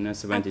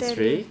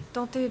 1973?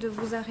 Tenté de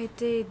vous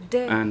arrêter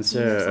dès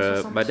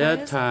 1973. By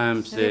that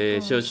time, the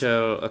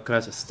social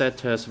class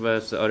status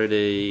was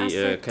already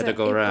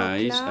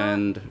categorized,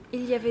 and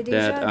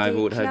that I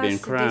would have been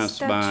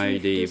crushed by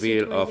the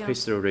wheel of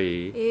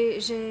history.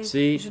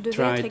 Je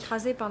devais être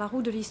écrasée par la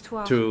roue de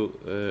l'histoire. To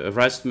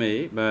arrest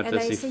me, but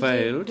she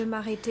failed. De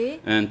m'arrêter,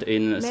 and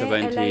in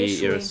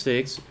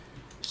 1976,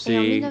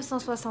 she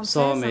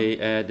saw me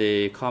at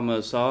the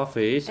commerce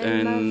office,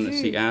 and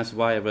she asked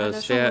why I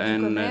was there,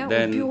 and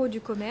then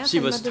she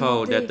was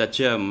told that the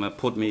German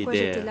put me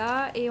there. J'étais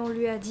là et on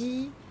lui a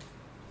dit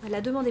Elle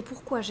a demandé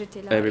pourquoi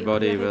j'étais là.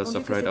 Everybody was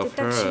afraid of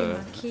her.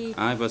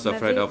 I was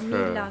afraid of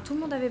her. Tout le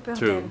monde avait peur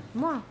d'elle.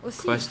 Moi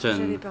aussi,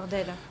 j'avais peur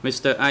d'elle.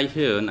 Mr.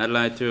 Hoeun, I'd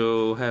like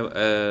to have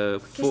a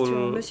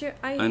full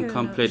and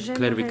complete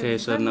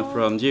clarification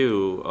from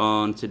you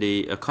on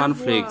the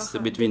conflicts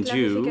between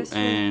you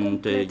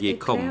and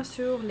Yekom.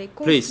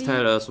 Please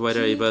tell us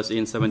whether it was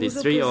in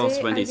 73 or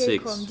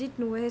 76.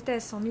 Dites-nous,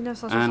 était-ce en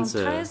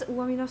 1973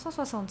 ou en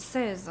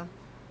 1976?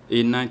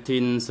 In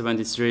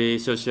 1973,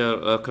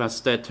 social class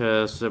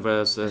status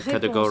was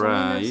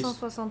categorized,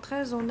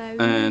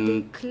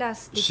 and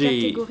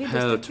she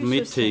held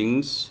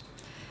meetings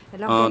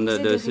on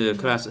the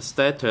class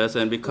status,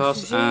 and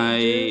because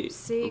I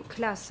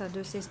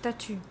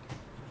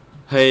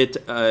had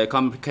a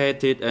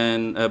complicated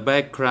and a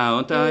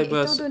background, I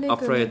was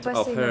afraid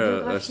of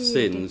her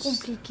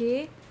since.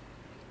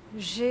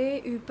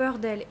 J'ai eu peur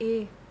d'elle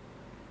et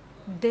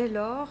dès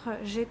lors,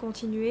 j'ai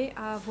continué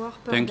à avoir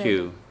peur d'elle. Thank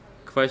you.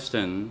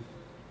 Question.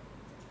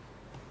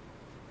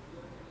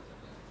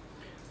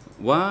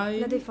 Why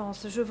La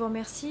défense, je vous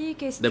remercie.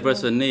 Question. There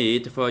was a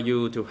need for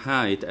you to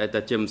hide at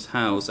the Jim's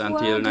house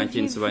until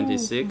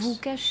 1976. Vous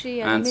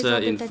cacher à la maison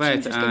Answer, de in ta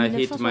fact, jusqu'à I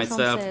hid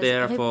myself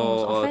there Réponse.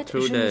 for En fait, 2 je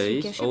me suis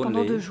days caché pendant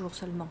only. 2 jours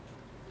seulement.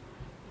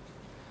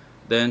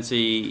 Then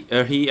he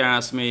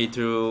asked me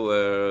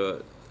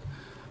to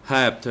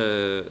have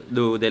to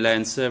do the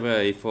land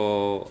survey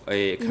for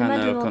a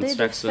canal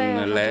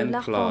construction land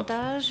plot.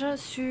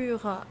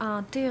 Sur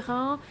un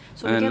terrain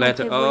sur lequel on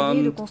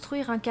prévoyait de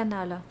construire un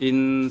canal.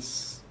 In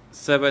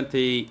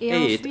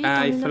 78,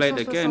 I fled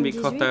again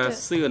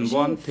because Hoeun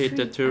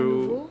wanted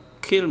to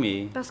kill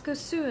me. Parce que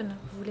Hoeun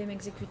voulait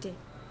m'exécuter.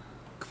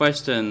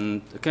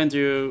 Question: Can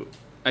you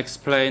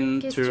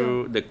explain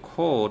to the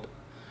court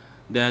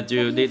that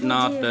you did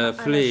not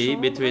flee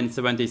between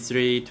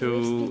 73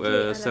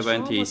 to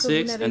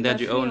 76, and that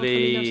you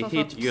only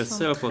hid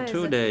yourself for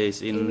 2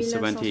 days in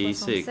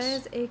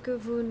 76. Et que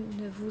vous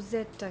ne vous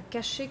êtes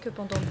caché que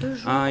pendant 2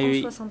 jours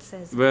I en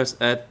 76. was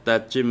at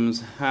that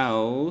Jim's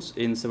house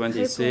in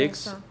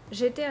 76,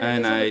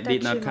 and I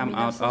did not come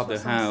out of the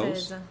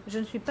house. Je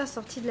ne suis pas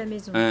sorti de la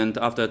maison. And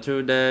after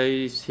 2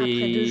 days,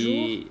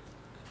 he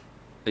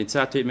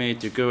instructed me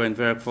to go and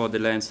work for the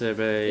land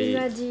survey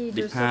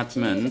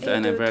department,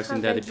 and I worked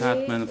in that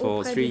department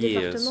for 3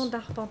 years.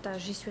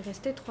 J'y suis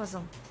resté 3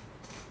 ans.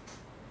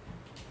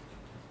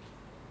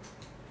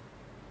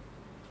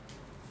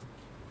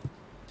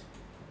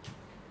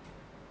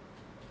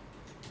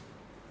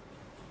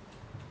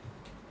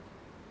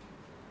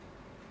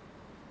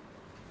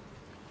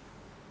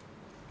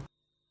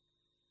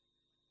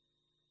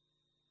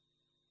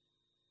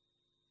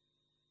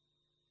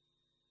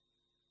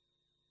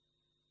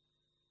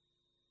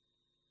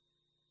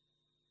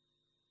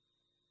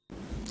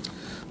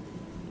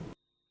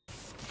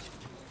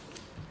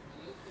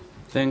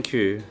 Thank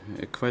you.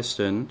 A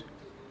question.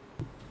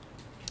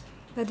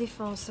 La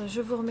défense.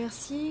 Je vous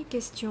remercie.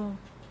 Question.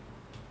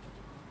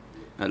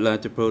 I'd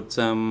like to put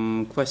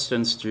some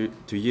questions to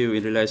you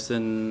in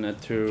relation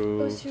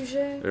to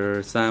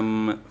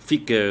some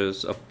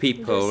figures of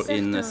people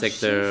in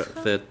sector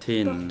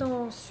 13.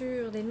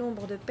 Sur des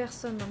nombres de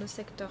personnes dans le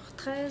secteur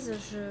 13,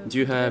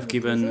 you have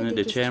given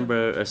the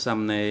chamber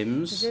some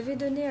names. J'avais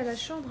donné à la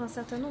chambre un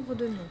certain nombre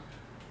de noms.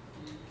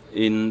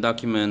 In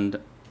document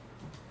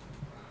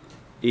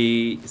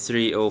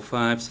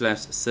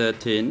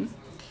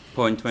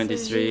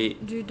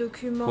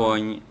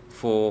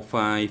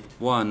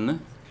E305/13.23.451.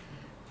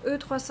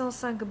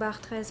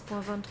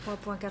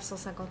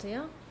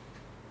 E305/13.23.451.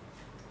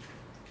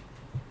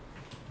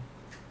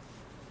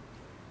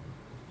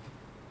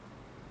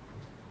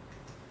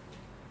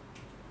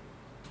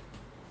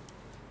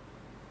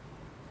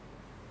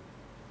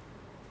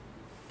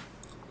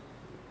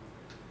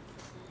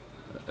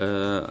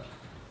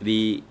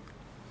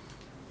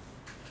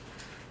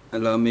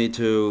 Allow me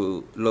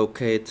to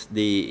locate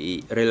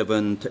the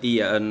relevant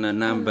ERN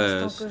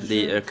numbers.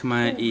 The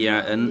Khmer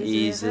ERN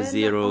is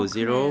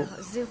 00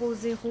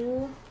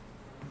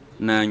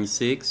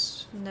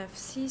 96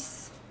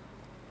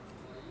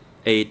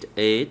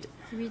 88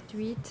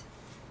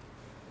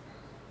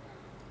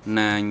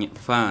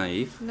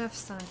 95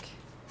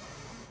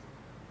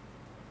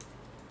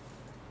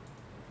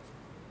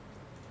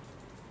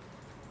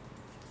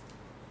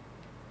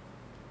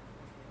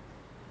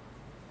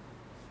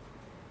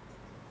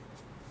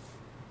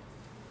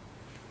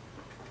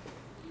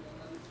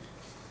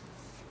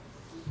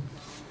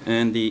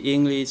 And the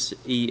English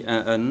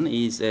ERN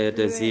is at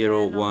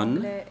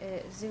 01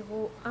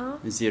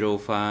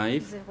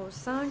 05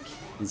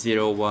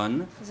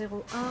 01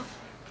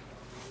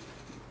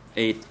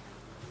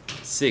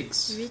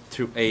 86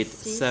 to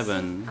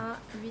 87.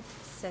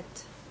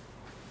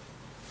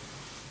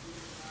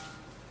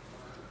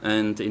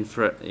 And in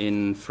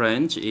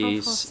French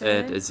is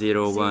at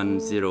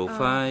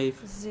 0105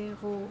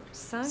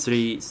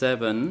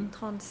 37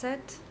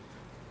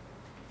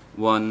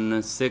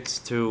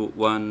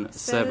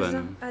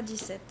 16217. à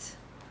 17.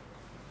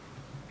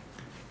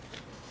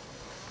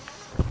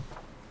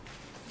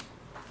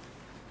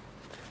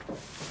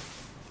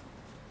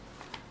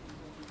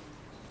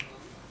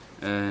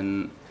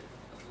 And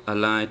I'd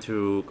like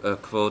to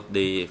quote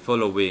the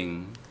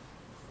following.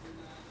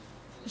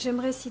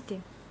 J'aimerais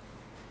citer.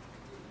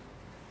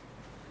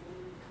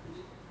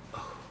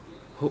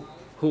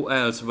 Who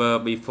else were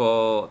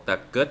before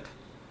Takut?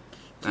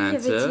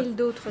 Answer.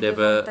 There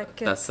were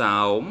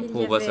Tasaum,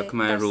 who was a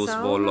Khmer Rouge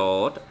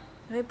warlord.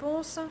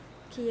 Réponse.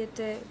 Qui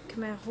était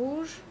Khmer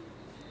Rouge.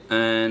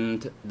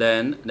 And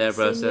then there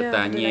was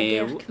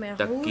Tanyew,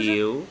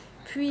 Takil,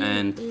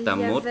 and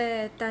Tamut,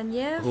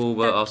 who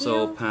were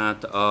also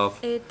part of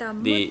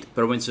the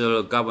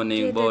provincial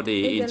governing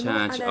body in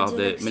charge of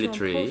the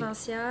military.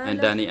 And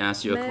Danny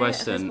asked you a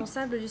question.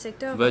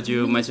 Were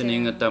you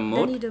mentioning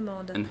Tamut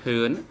and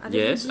Hoeun?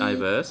 Yes, I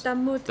was.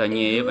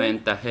 Tanyew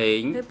and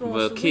Tahain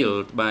were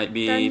killed by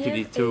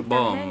B-52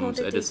 bombs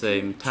at the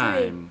same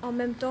time.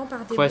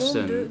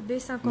 Question.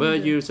 Were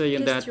you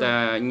saying that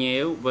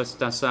Tanyew was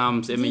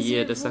Tassam's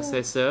immediate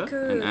successor?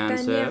 And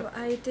answer.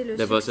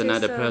 There was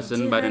another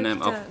person by the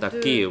name of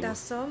Takil.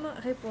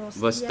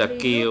 Was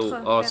Takil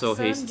also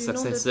his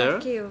successor?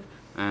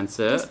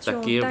 Answer.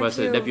 Takil was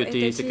a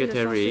deputy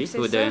secretary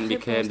who then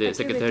became the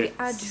secretary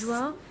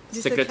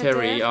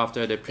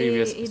after the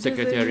previous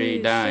secretary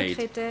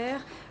died.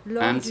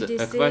 Answer.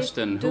 A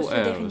question. Who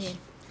else?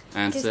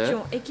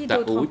 Answer.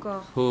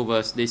 Taout, who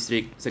was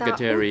district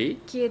secretary,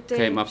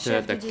 came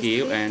after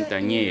Takil and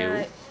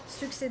Tanyew.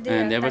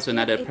 And there was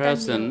another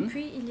person,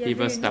 he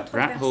was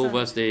Taprak, who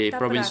was the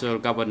provincial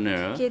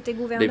governor.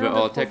 They were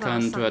all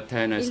taken to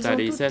attend a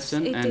study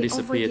session and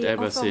disappeared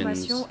ever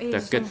since.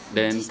 Takut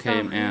then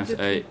came as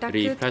a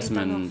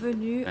replacement.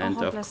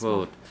 End of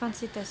quote.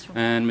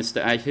 And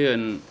Mr.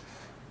 Hoeun,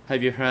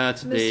 have you heard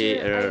the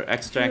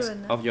extracts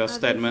of your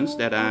statements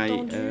that I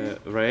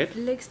read?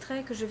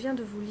 L'extrait que je viens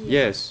de vous lire.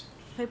 Yes.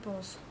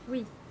 Réponse.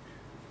 Oui.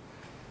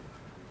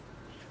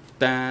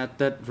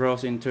 That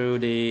rose into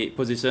the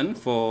position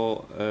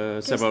for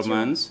several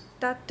months,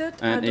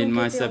 and in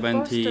my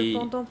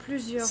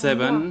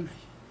 77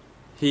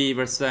 he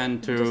was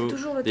sent to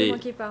the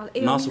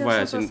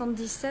northwest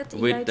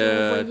with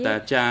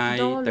Tajai,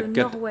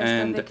 Takut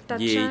and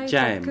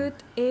Yejam.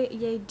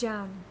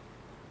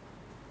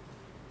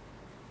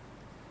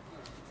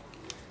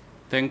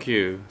 Thank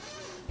you.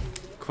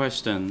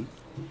 Question.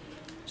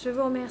 Je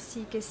vous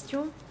remercie.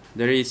 Question.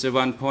 There is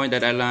one point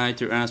that I'd like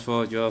to ask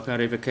for your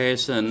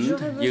clarification.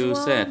 You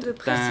said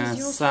that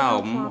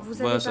Saum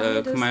was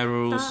a Khmer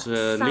Rouge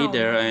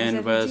leader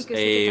and was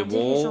a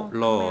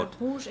warlord.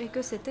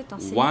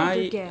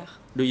 Why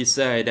do you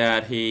say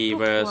that he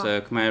was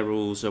a Khmer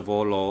Rouge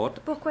warlord?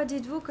 Pourquoi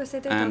dites-vous que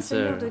c'était un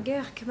seigneur de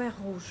guerre Khmer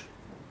Rouge?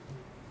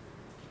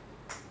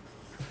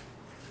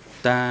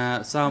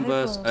 That Saum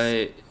was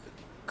a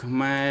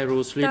Khmer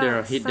Rouge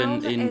leader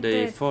hidden in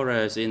the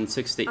forest in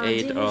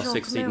 68 or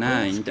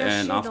 69,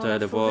 and after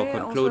the war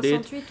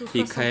concluded,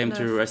 he came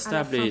to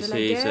establish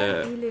his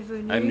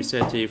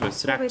administrative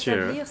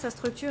structure.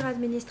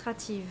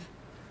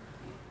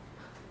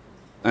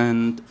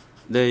 And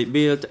they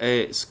built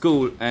a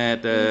school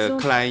at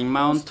Klein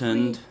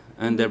Mountain,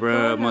 and there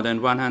were more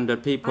than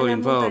 100 people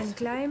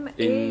involved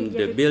in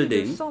the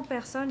building.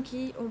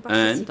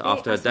 And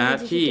after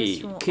that,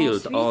 he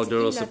killed all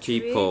those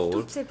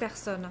people.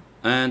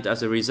 And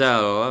as a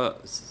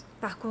result,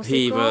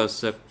 he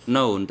was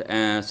known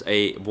as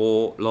a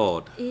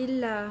warlord.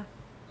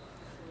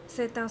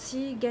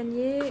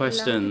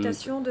 Question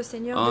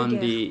on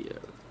the.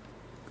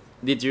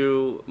 Did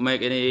you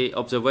make any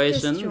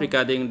observation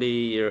regarding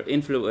the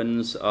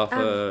influence of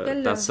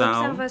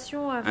Tassam?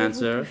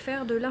 Answer.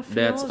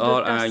 That's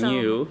all I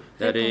knew.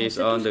 That is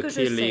on the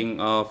killing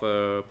of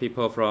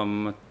people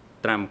from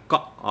Tram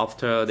Kok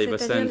after they were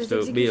sent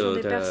to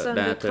build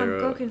that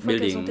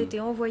building.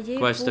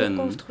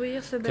 Question.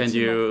 Can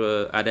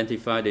you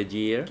identify the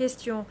year?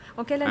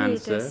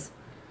 Answer.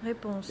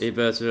 Réponse. It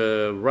was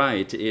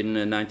right in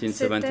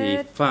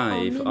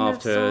 1975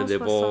 after the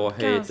war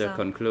had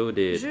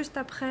concluded. Juste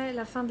après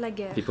la fin de la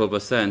guerre. People were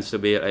sent to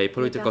build a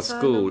political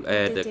school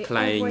at the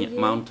Klein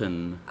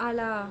Mountain. À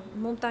la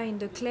montagne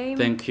de Klein.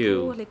 Thank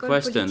you. Pour l'école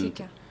Question.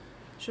 politique.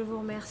 Je vous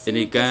remercie. In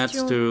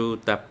regards to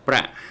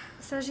Tapra.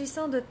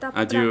 S'agissant de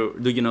Tapra.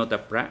 Do you know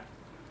Tapra?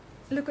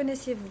 Le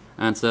connaissiez-vous?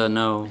 Answer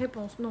no.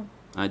 Réponse non.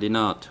 I did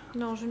not.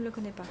 Non, je ne le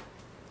connais pas.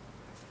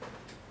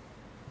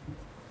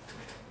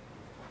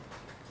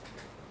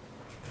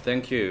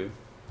 Thank you.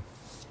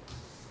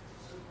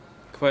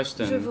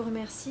 Question. Je vous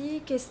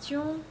remercie.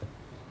 Question.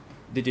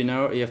 Did you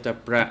know if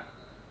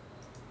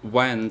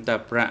when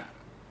Tapra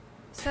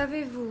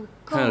Savez-vous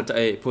quand held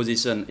a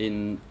position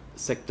in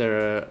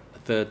Sector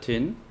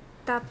 13?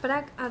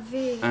 Tapra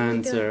avait été en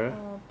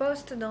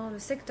poste dans le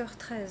secteur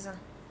 13.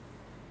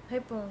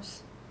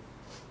 Réponse.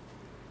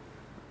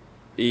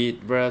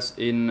 It was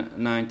in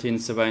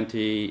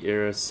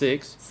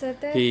 1976.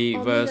 C'était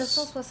en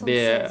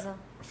 1976.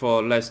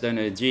 For less than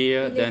a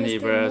year, then he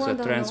was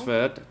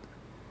transferred,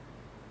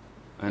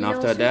 and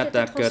after that,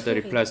 Takut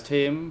replaced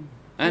him,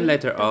 and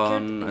later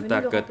on,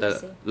 Takut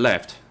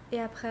left,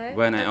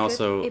 when I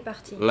also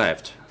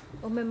left.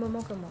 Au même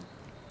moment que moi.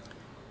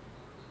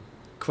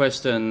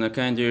 Question,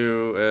 can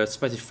you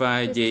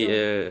specify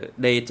the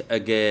date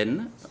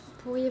again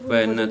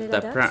when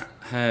TAPRAC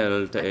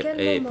held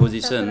a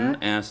position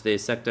as the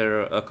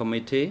sector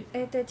committee?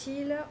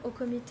 Était-il au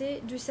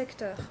comité du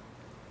secteur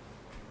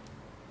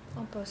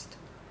en poste?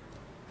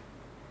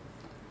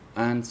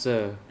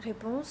 Answer.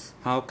 Réponse.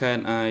 How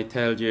can I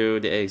tell you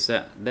the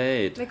exact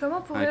date? Mais comment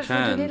pourrais-je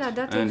vous donner la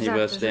date exacte? And he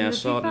was there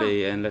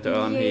shortly, and later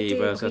on he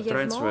was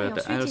transferred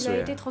elsewhere. Il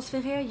a été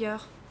transféré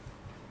ailleurs.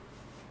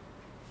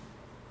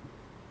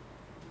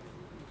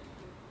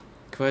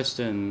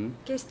 Question.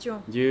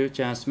 Question. You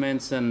just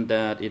mentioned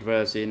that it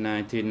was in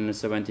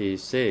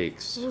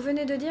 1976. Vous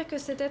venez de dire que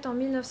c'était en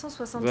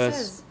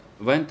 1976.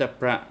 When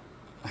TAPRAC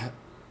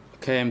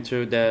came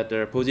to that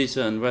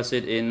position, was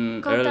it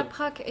in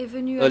TAPRAC est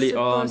venu early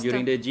on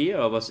during the year,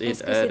 or was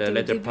it at the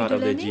later part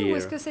of the year? Ou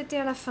est-ce que c'était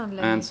à la fin de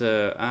l'année?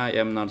 Answer, I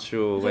am not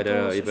sure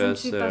whether it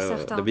was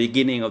the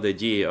beginning of the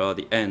year or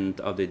the end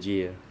of the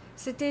year.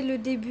 C'était le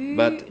début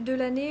de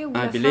l'année ou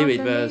la fin de l'année,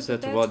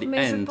 peut-être,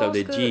 mais je pense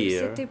que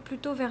c'était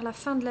plutôt vers la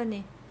fin de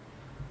l'année.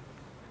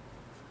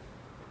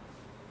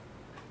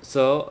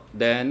 So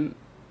then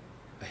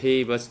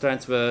he was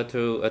transferred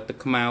to the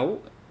Khmer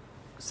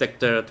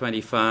sector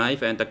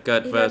 25, and the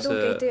cut was il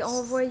a donc été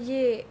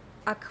envoyé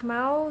à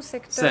Khmer,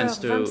 secteur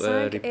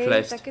 25, et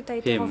Takut a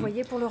été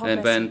renvoyé pour le remplacer.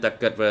 And when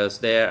Takut was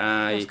there,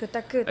 I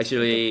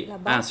actually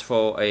asked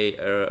for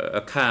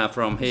a car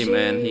from him,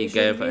 and he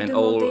gave an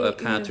old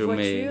car to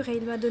me. Et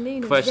il m'a donné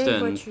une Question. vieille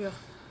voiture.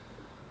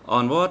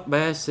 On what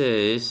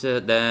basis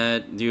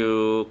that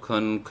you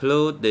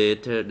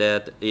concluded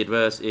that it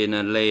was in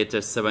late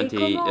 76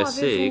 Et comment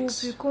avez-vous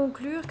pu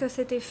conclure que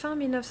c'était fin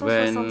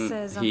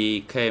 1976 when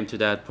he came to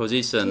that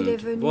position?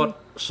 What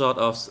sort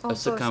of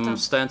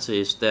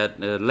circumstances that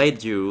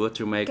led you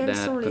to make Quelles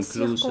that sont les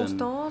conclusion?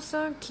 circonstances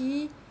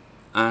qui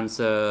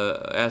Answer,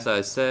 as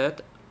I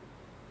said,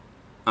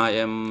 I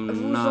am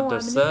vous not ont amené à en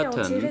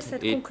certain. tirer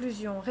cette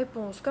conclusion?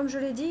 Réponse. Comme je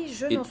l'ai dit,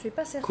 je n'en suis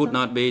pas certain. Could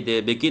not be the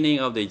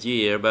beginning of the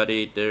year, but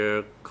it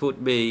could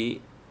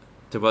be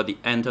toward the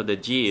end of the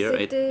year,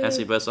 as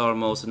it was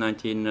almost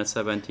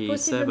 1977.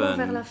 Possiblement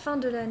vers la fin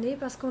de l'année,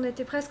 parce qu'on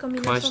était presque en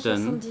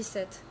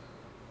 1977.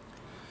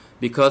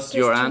 Because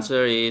your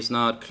answer is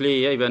not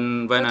clear,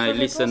 even when I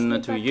listen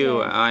to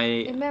you,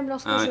 I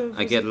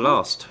get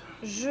lost.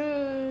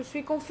 Je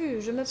suis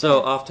confus, je me perds.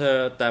 So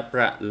after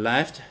TAPRAC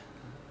left,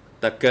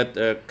 Takut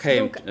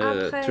came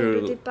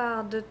to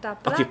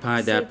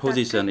occupy that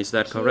position. Is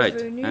that correct?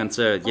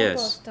 Answer,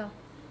 yes.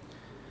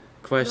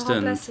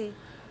 Question.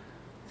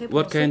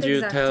 What can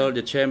you tell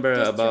the chamber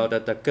about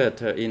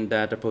Takut in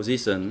that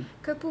position?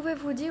 Que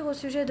pouvez-vous dire au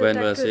sujet de When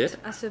was Takut it?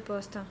 à ce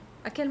poste?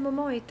 À quel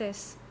moment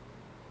était-ce?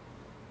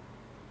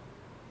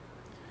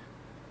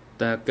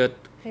 Takut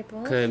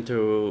came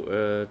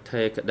to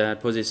take that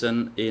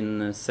position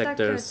in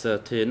sector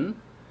 13.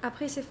 A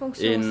pris ses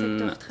fonctions au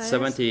in secteur 13,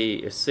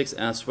 76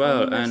 as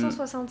well, and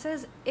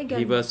 1976 également.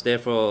 he was there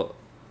for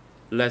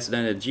less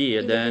than a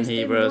year. Then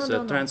he was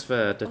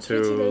transferred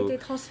to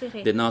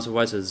the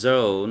northwest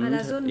zone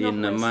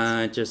in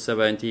March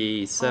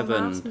 77.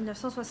 En mars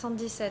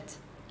 1977.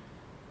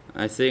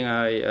 I think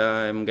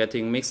I'm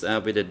getting mixed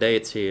up with the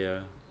dates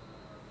here.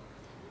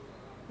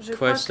 Je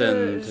crois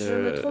que je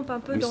me trompe un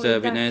peu dans les Mr.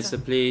 Vines,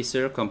 please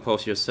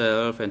compose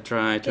yourself and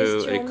try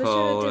to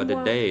recall the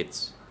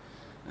dates.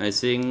 I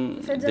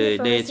think the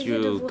dates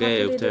you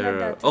gave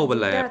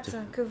overlapped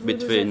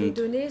between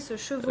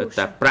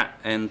TAPRAC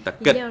and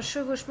Il y a un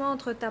chevauchement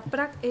entre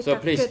TAPRAC et So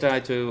please Takut. try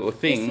to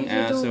think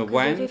as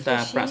when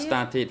TAPRAC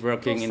started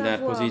working in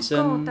that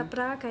position,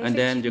 and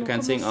then you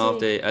can think of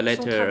the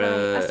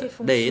later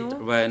date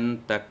when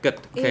Takut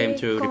came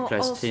to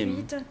replace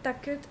him. Ensuite,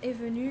 Takut est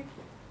venu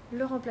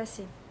le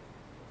remplacer.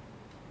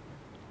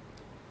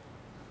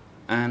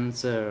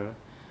 Answer.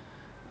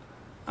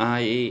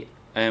 I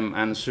am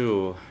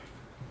unsure,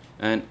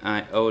 and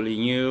I only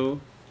knew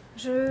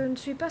Je ne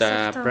suis pas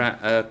certain.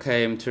 TAPRAC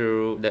came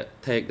to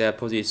take that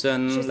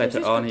position.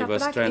 Later on, he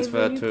was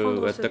transferred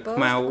to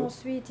Khmer,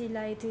 Ensuite, il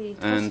a été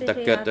and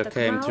transféré à Takut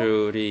came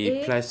to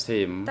replace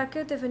him.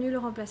 Takut est venu le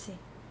remplacer.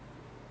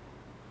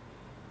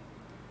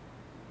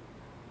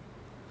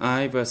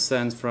 I was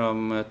sent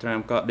from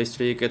Tramkok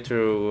district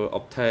to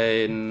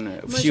obtain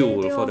Moi,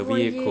 fuel j'ai été for the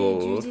envoyé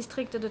vehicle du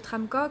district de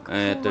Tramkok pour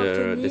at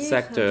obtenir the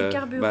sector, du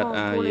carburant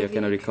but pour les I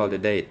cannot recall the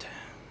véhicules. date.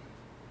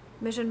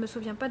 Mais je ne me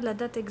souviens pas de la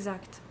date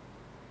exacte.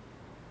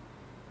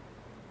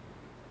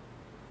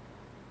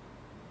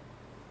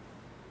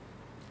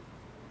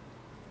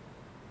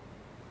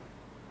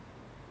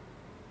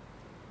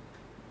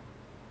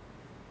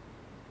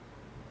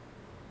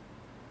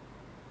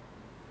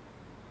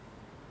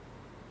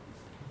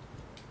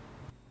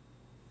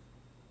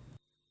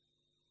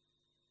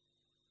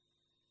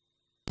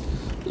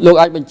 Look,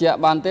 អាចបញ្ជាក់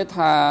បានទេ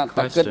ថា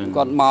តាគិត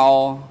គាត់មក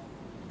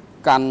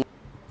កាន់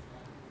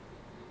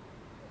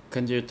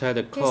Can you tell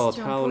the court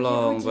how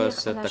long was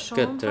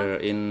Takut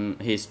in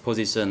his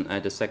position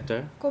at the sector?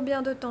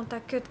 Combien de temps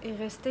Takut est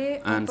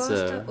resté en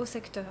poste au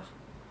secteur?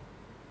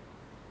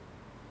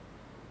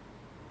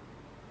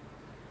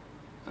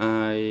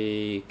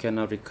 I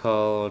cannot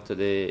recall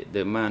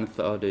the month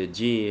or the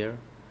year.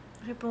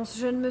 Réponse,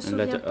 je ne me And souviens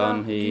later pas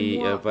on, du he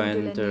mois ou de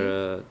went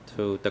l'année.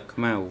 to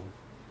Takmau.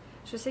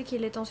 Je sais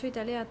qu'il est ensuite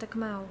allé à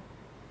Takmao.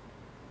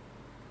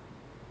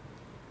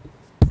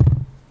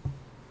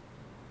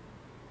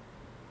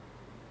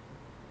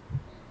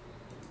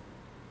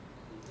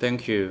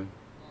 Thank you.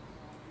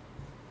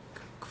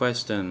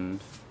 Question.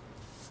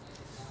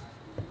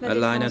 I'd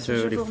like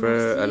to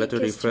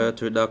refer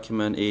to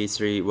document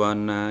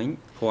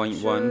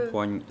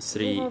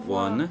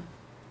E319.1.31.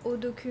 Au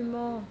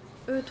document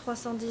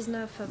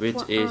E319.1.31,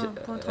 which is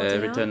a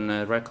written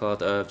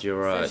record of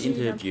your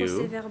interview.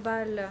 Procès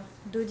verbal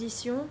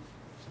d'audition.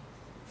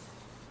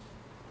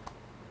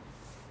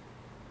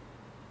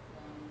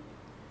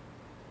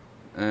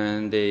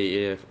 And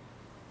the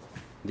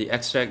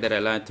extract that I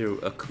like to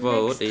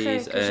quote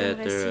is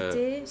at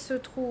se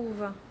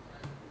trouve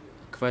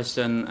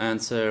question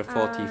answer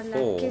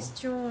 44. La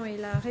question et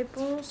la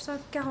réponse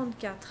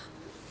 44.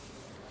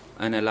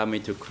 And allow me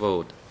to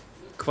quote.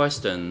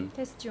 Question.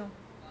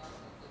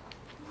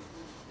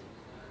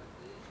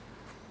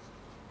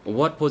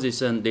 What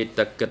position did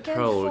Takkut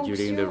hold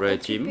during the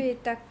regime?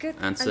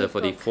 Answer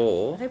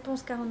 44.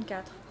 Réponse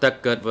 44.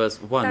 Takkut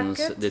was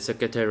once the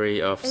secretary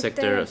of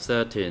Sector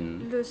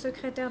 13. Le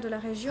secrétaire de la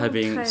région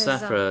Having 13.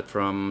 suffered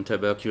from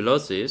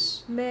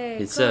tuberculosis,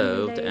 he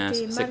served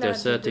as Sector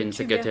 13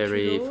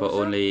 secretary for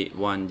only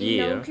 1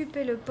 year.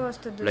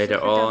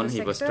 Later on,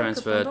 he was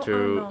transferred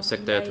to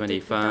Sector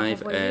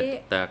 25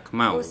 at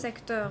Takmau. Au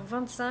secteur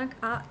 25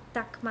 à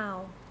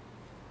Takmau.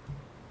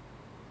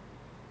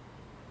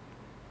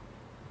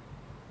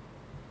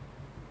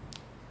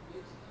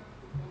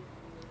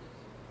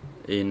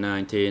 In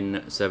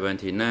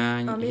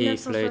 1979, he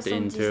fled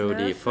into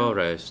the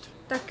forest.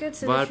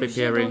 While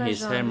preparing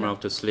his hammock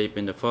to sleep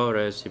in the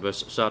forest, he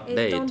was shot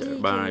dead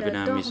by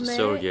Vietnamese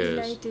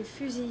soldiers.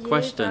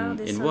 Question: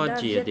 in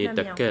what year did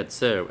Takkut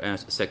serve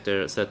as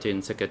Sector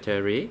 13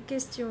 secretary?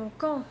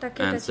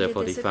 Answer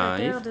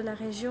 45.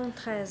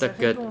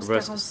 Takkut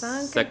was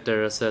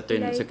Sector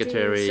 13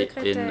 secretary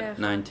in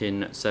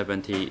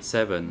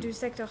 1977.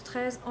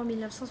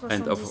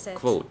 End of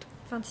quote.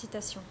 Fin de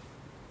citation.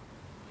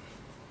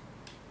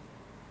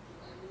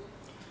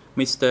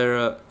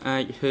 Mr.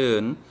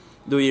 Hoeun,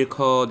 do you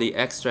recall the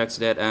extracts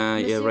that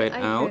I read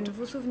out?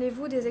 Vous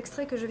souvenez-vous des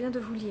extraits que je viens de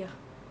vous lire?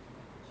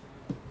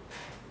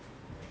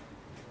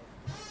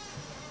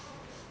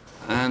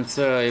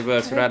 Answer, it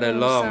was rather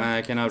long.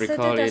 I cannot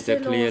recall it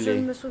clearly. Je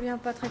ne me souviens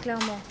pas très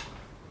clairement.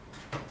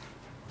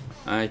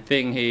 I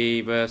think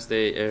he was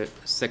the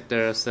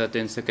Sector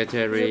 13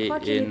 secretary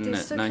in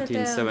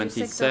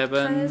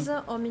 1977,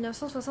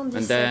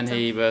 and then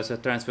he was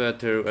transferred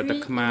to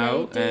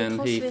Takmau,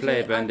 and he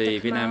fled when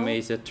the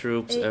Vietnamese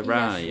troops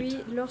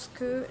arrived.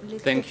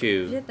 Thank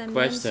you.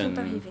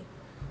 Question.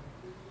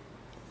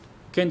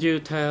 Can you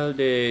tell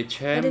the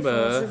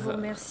chamber je vous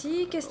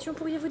remercie. Question,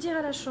 pourriez-vous dire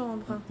à la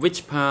chambre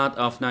which part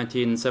of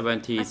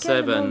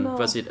 1977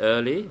 was it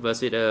early?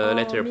 Was it a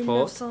later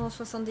part?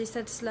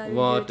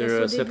 What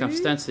the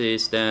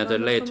circumstances that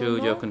led to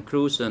your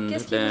conclusion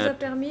that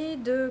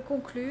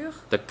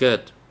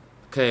Takkut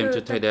came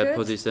to take that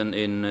position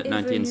in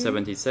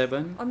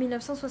 1977?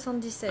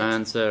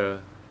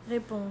 Answer.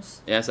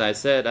 Réponse. As I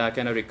said, I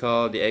cannot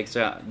recall the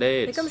exact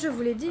dates. Et comme je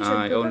vous l'ai dit, je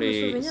ne peux pas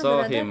me souvenir de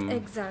la date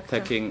exacte.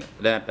 Taking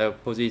that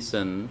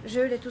position.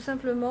 Je l'ai tout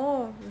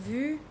simplement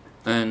vu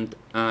and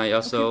I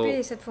also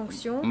occuper cette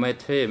fonction.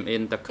 met him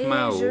in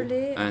Takmau,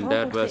 and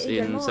that was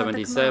in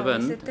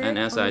 77. And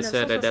as I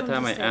said at that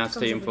time, I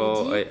asked him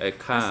for a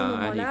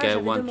car, and he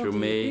gave one to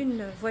me.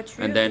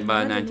 And then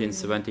by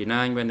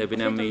 1979, when the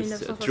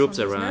Vietnamese troops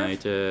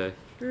arrived,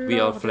 we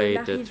all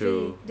fled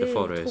through the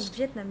forest.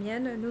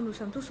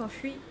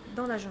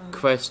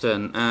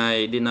 Question: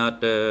 I did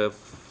not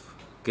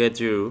get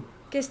you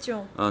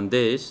on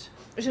this.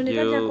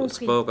 You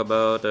spoke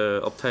about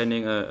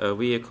obtaining a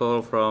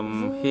vehicle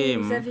from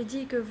him.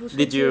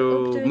 Did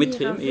you meet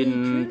him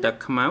in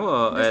Takmau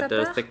or at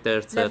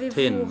Sector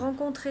 13?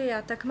 Rencontré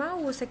à Takmau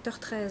ou au secteur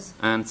 13?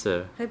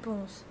 Answer.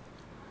 Réponse.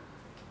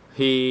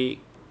 He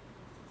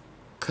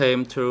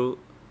came to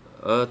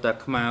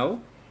Takmau.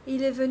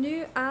 Il est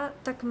venu à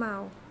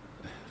Takmau.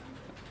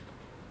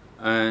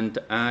 And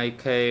I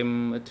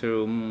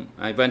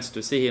went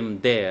to see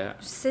him there.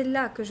 C'est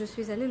là que je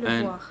suis allé le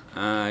voir.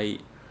 I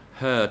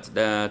heard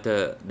that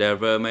there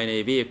were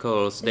many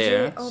vehicles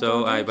there,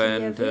 so I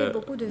went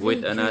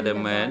with another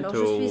man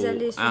to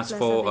ask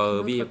for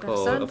a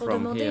vehicle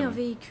from him.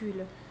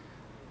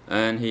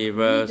 And he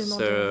was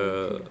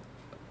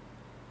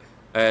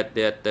at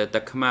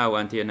Takmau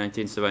until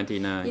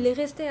 1979. Il est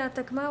resté à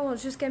Takmau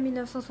jusqu'à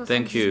 1979.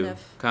 Thank you,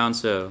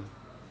 Counsel.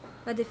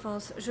 La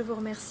défense, je vous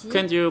remercie.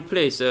 Can you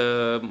please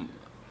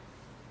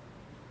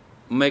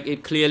make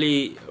it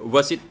clearly,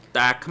 was it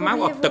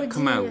Takmau or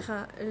Takmau?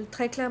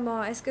 Très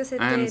clairement, est-ce que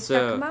c'était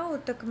Takmau ou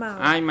Takmau?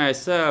 I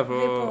myself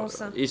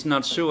is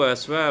not sure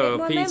as well.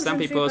 Some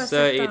people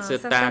say it's a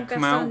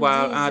Takmau,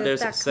 while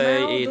others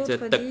say it's a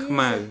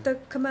Takmau.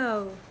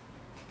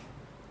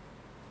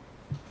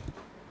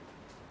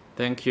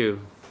 Thank you.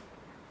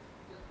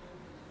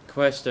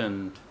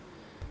 Question.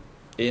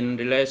 In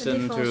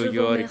relation to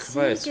your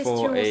request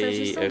for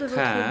a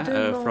car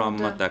from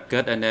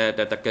Taket, and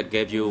Taket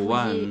gave you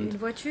one,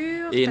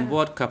 in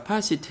what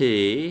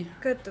capacity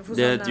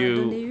did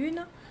you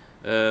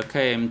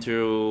came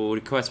to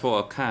request for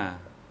a car?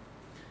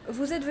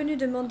 Vous êtes venu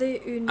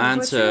demander une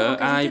Answer,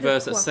 voiture en I qualité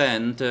was de quoi?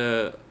 sent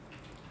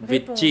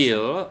with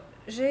Jill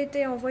J'ai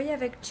été envoyé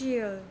avec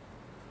Jill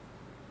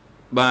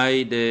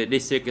by the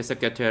district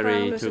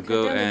secretary to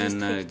go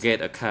and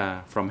get a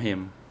car from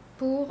him.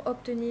 Pour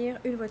obtenir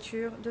une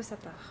voiture de sa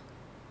part.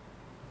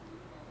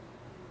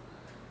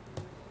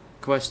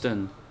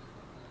 Question.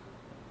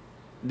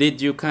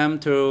 Did you come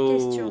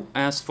to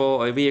ask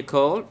for a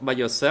vehicle by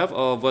yourself,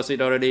 or was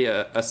it already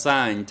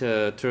assigned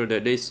to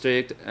the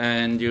district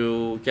and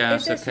you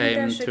just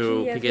came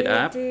to pick it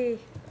up?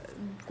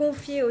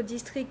 Confié au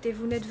district et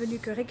vous n'êtes venu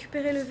que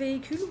récupérer le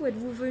véhicule, ou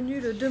êtes-vous venu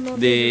le demander?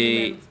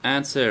 The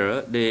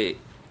answer, the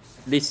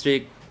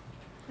district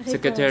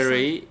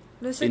secretary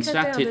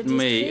instructed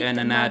me and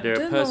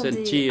another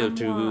person to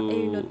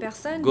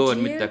go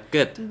and meet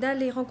Taket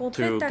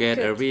to get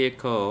a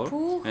vehicle,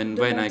 and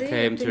when I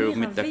came to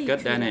meet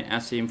Taket, then I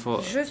asked him for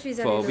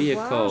a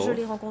vehicle. Je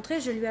l'ai rencontré,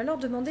 je lui ai alors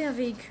demandé un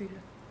véhicule.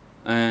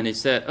 And he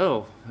said,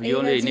 "Oh, you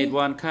only need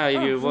one car.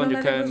 If you want,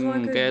 you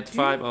can get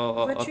 5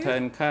 or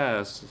 10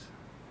 cars."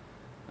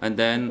 And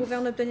then vous pouvez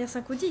en obtenir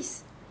 5 ou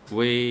 10.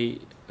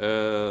 We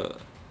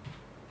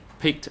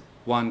picked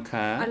one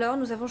car. Alors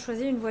nous avons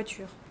choisi une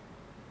voiture.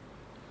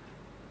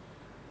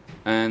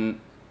 And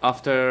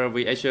after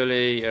we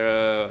actually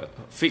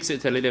fixed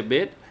it a little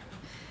bit,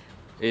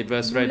 it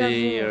was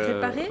ready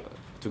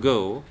to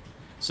go.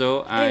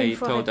 So I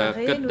told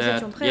Taket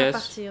that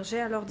yes,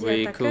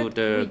 we could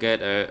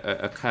get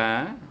a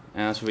car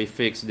as we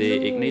fixed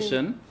the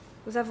ignition.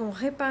 Nous avons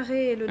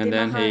réparé le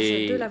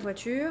démarrage de la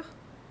voiture.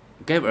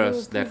 Gave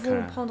us that nous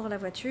pouvons car. prendre la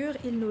voiture,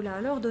 il nous l'a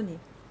alors donnée.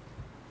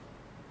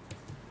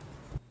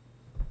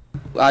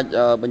 អាច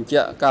បញ្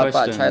ជាក់ការប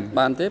ច្ឆេទ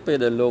បានទេពេល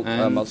ដែលលោក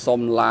មកសុំ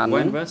ឡាន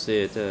When was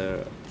it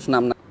ឆ្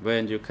នាំណា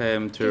when you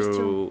came to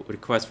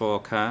request for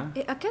a car?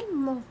 Et à quel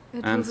moment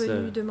êtes-vous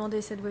venu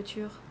demander cette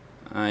voiture?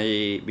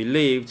 I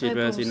believe it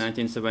was in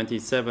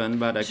 1977,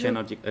 but I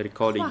cannot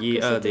recall the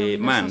year, the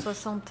month.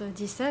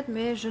 1977,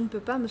 mais je ne peux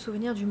pas me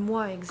souvenir du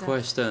mois exact.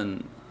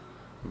 Question.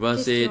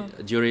 Was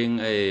it during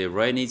a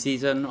rainy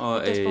season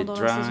or a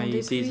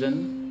dry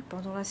season?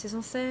 Pendant la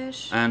saison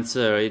sèche.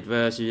 Answer. It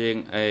was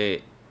during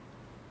a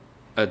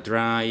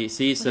dry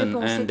season,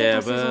 and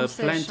there were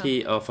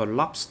plenty of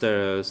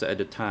lobsters at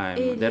the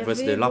time. That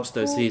was the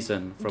lobster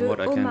season, from what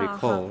I can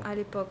recall. À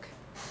l'époque.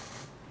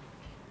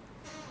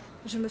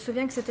 Je me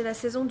souviens que c'était la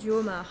saison du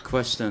homard.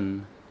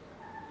 Question.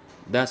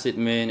 Does it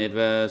mean it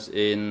was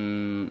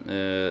in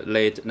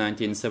late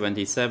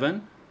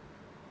 1977?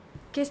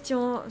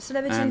 Question.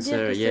 Cela veut-il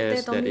dire que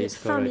c'était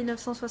fin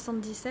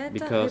 1977?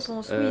 Because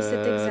Réponse oui,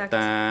 c'est exact.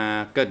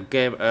 Taket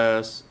gave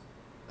us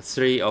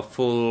 3 or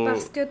 4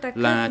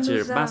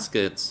 larger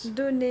baskets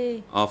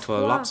of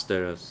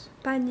lobsters.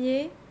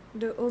 Paniers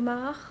de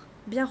homards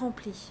bien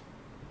remplis.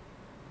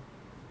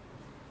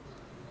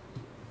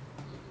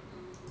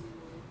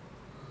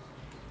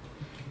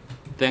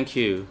 Thank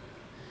you.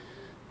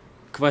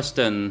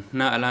 Question.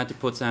 Now I'd like to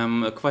put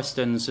some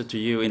questions to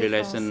you in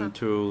relation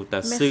to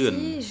Hoeun.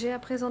 Merci. J'ai à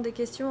présent des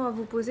questions à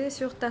vous poser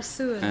sur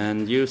Hoeun.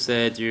 And you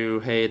said you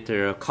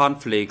had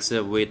conflicts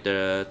with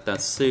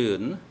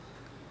Hoeun.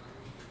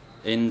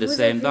 In the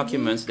same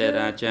documents that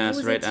I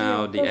just read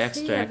out, the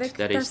extract,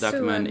 that is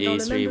document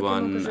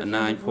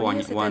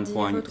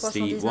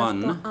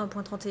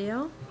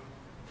E319.1.31.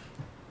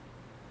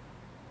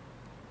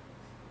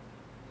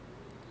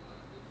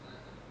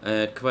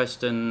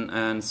 Question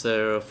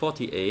answer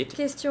 48.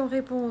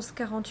 Question-réponse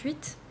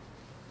 48.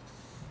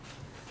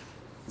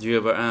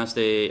 You were asked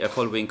the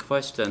following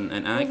question,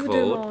 and I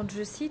quote,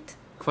 je cite,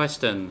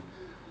 question.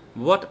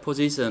 What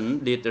position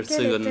did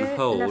Hoeun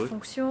hold? La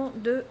fonction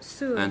de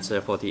Hoeun. Answer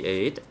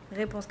 48.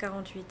 Réponse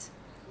 48.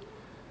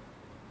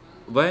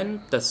 When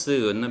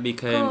Hoeun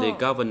became the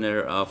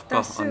governor of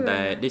Hoeun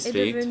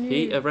district,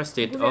 he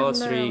arrested all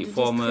 3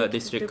 former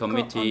district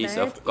committees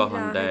of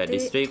Hoeun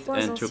district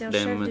and took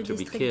them to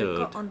be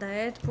killed.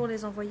 Pour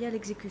les envoyer à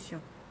l'exécution.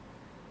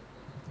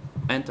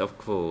 End of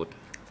quote.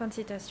 Fin de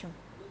citation.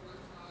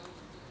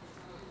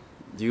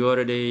 You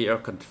already are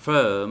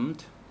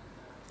confirmed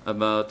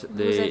about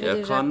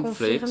the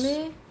conflicts.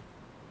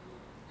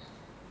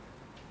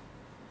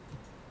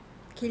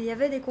 Qu'il y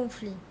avait des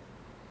conflits.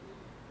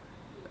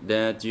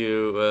 That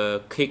you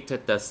kicked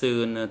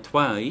Hoeun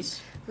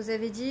twice. Vous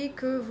avez dit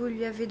que vous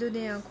lui avez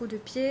donné un coup de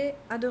pied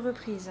à 2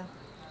 reprises.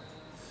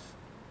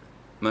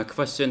 My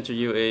question to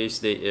you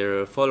is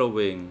the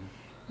following.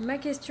 Ma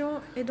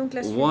question est donc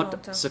la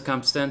suivante. What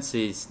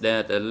circumstances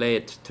that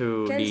led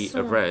to the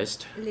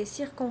arrest? Les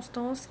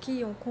circonstances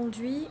qui ont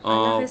conduit à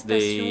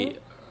l'arrestation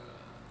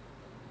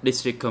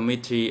district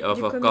committee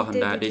of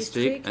Hoeun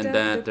district, and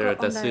that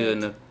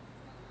Hoeun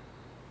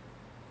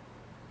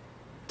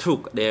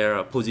took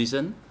their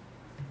position.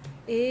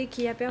 et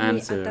qui a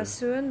permis à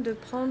Hoeun de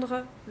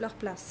prendre leur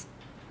place.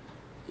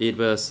 It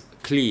was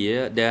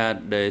clear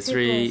that the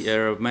three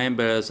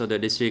members of the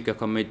district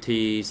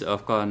committees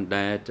of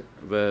conduct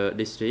were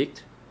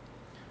district.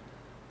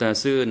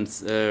 Hoeun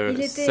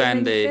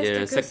sent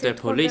the sector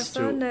police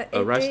to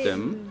arrest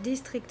them,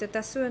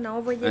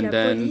 and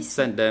then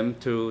sent them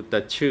to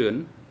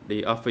Hoeun,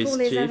 the office pour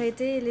les chief.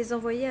 arrêter et les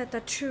envoyer à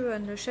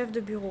Hoeun, le chef de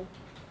bureau.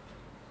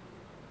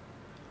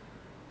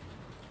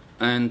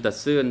 And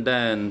Hoeun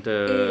then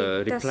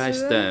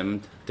replaced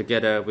them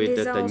together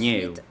with the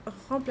new.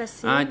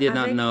 I did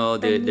not know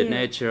the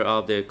nature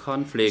of the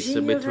conflicts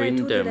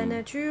between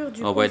them,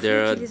 or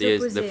whether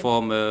the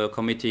former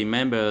committee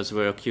members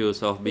were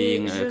accused of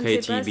being a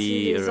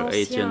KGB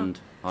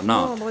agent or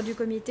not. Les membres du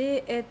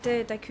comité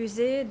étaient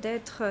accusés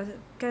d'être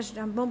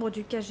un membre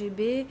du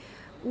KGB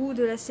ou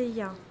de la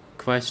CIA.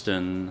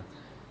 Question.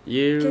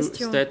 You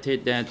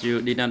stated that you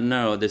did not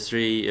know the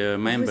three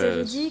members. Vous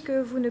avez dit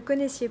que vous ne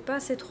connaissiez pas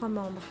ces trois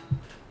membres.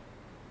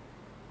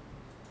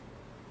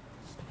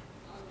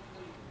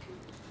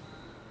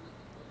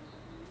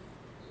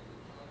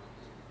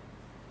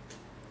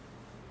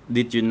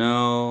 Did you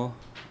know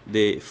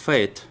the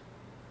fate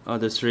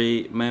of the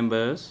three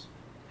members?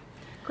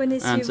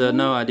 Answer: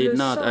 No, I did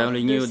not. I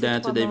only knew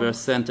that they were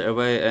sent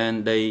away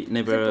and they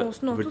never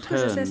returned. Tout ce que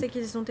je sais, c'est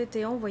qu'ils ont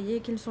été envoyés et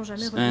qu'ils ne sont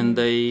jamais revenus. And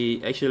they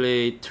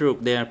actually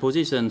took their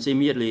positions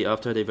immediately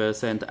after they were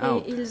sent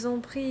out. Et ils ont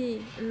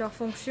pris leur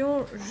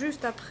fonction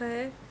juste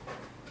après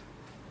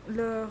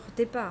leur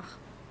départ.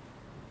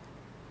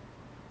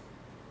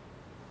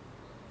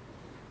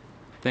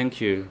 Thank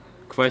you.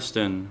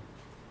 Question.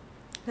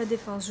 La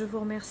défense, je vous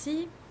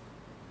remercie.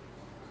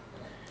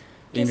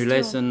 In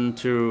relation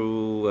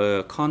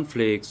to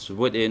conflicts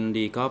within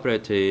the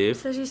cooperative,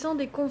 s'agissant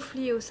des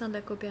conflits au sein de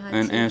la coopérative,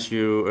 and as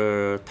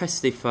you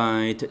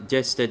testified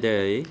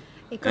yesterday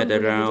at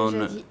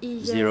around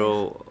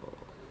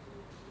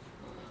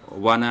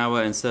 1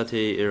 hour and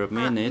 30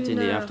 minutes in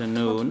the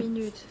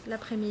afternoon,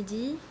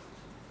 l'après-midi,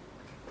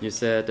 you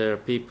said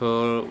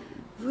people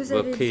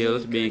were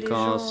killed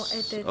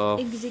because of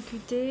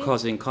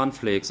causing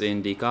conflicts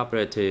in the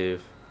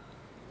cooperative.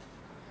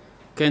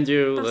 Can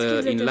you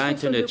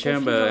enlighten the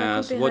chamber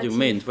as what you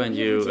meant when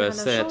you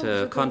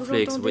said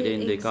conflicts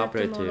within the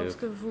cooperative?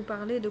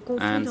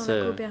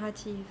 Answer.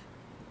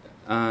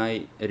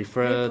 I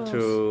refer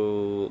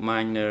to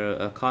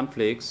minor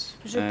conflicts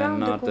and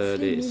not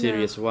the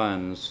serious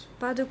ones.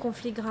 Pas de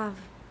conflits graves.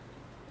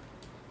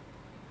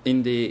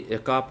 In the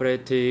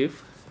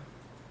cooperative,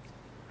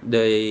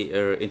 they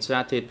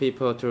instructed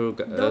people to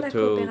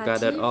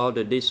gather all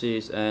the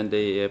dishes and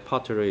the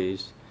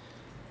potteries.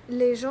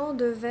 Les gens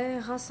devaient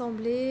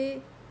rassembler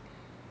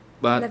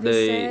la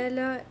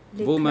vaisselle,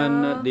 les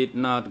woman plats, did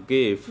not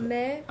give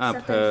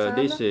up her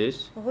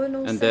dishes,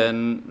 and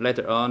then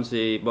later on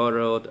she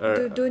borrowed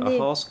a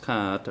horse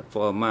cart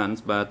for a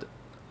month, but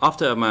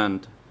after a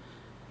month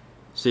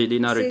she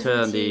did not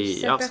return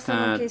the ox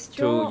cart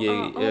to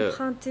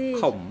the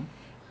home.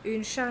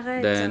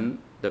 Then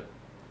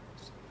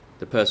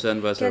the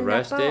person was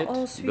arrested,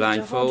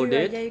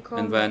 blindfolded,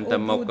 and when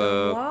Tamok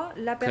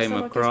came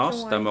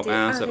across, Tamok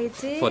asked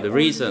for the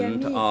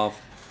reason of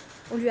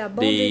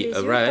the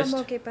arrest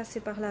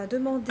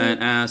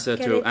and asked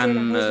to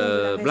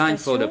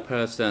unblindfold the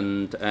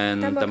person,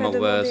 and Tamok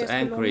was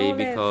angry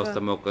because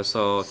Tamok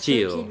saw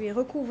chill.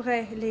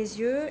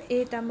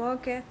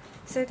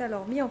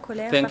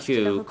 Thank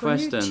you.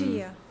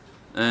 Question.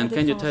 And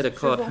can you tell the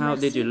court how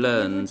did you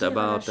learn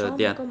about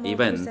that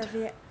event?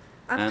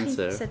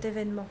 Answer.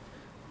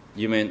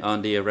 You mean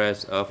on the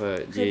arrest of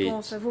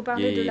Vous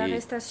parlez de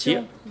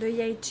l'arrestation de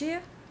Ye.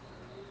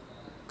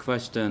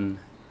 Question.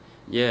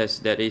 Yes,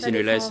 that is in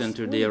relation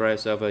to the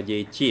arrest of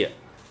Ye Chia.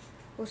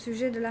 Au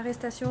sujet de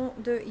l'arrestation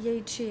de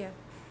Ye.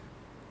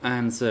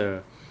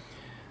 Answer.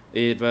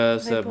 It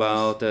was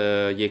about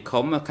Ye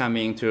Kom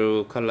coming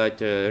to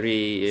collect,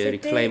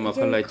 reclaim or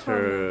collect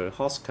her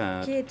horse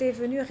cart.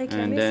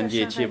 And then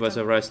Ye Chi was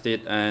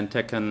arrested and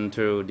taken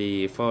to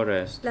the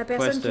forest.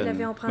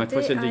 Question. My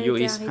question to you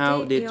is,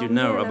 how did you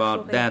know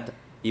about that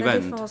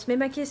event? Mais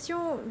ma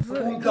question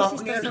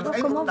consiste à savoir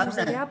comment vous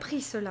avez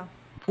appris cela.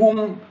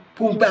 Le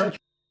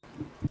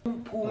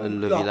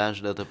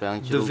village de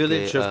The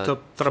village of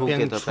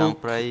Trapiang and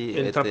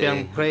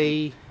Trapiang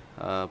Prey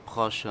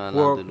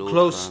were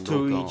close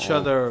to each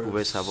other,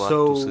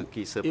 so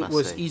it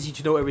was easy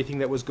to know everything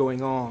that was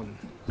going on.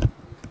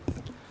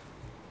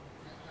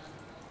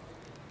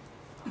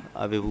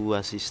 Avez-vous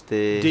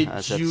assisté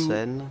à cette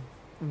scène?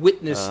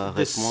 Witness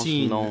the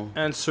scene? Non.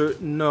 Answer: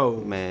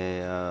 no.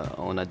 Mais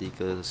on a dit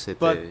que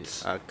c'était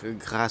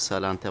grâce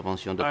à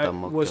l'intervention de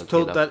Tamok. I was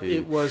told that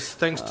it was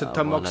thanks to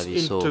Tamok's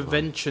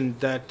intervention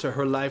that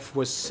her life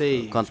was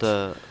saved.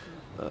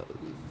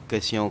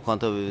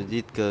 Quand vous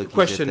dites qu'ils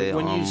étaient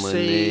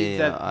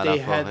emmenés à la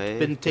forêt,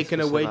 been taken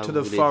away to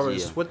the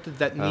forest, what did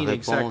that mean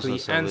exactly?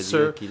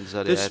 Answer: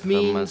 this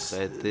means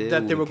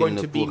that they were going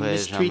to be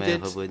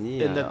mistreated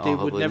and that they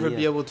would never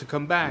be able to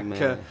come back.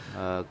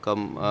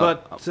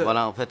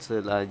 Voilà, en fait, c'est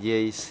la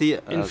vieille ici,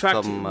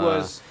 comme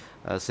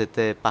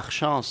c'était par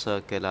chance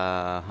qu'elle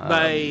a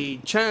by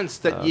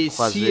chance that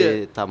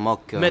croisé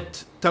Tamok.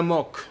 met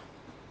Tamok.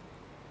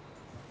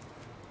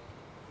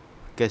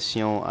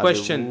 Question,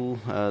 avez-vous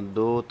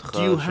d'autres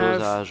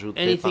choses à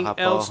ajouter par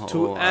rapport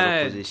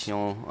à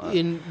l'opposition à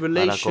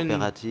la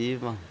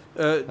coopérative?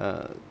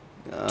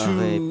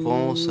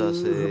 Réponse,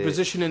 c'est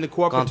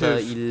quand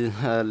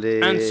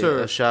les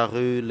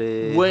charrues,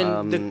 les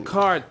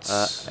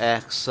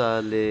herses,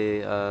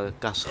 les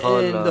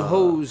casseroles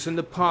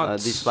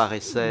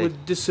disparaissaient,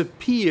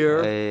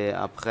 et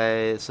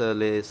après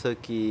ceux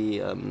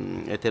qui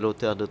étaient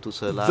l'auteur de tout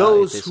cela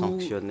étaient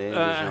sanctionnés. Les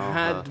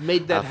gens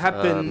ils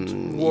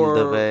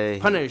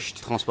devaient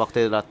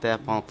transporter de la terre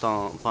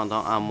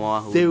pendant un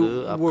mois ou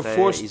deux. Après,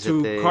 ils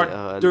étaient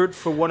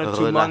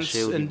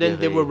relâchés ou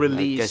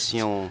libérés.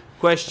 Question.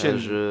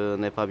 Je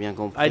n'ai pas bien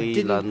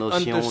compris la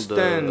notion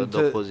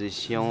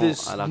d'opposition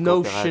à la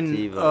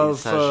coopérative.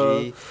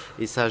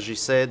 Il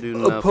s'agissait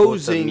d'une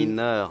faute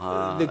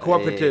mineure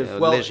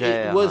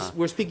légère.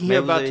 We're speaking here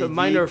about a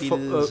minor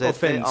offense,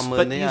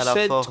 but you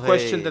said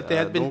question that they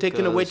had been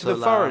taken away to the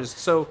forest.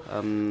 So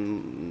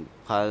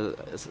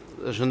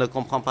je ne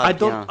comprends pas bien. I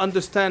don't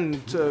understand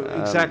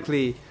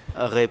exactly.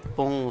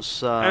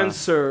 Réponse.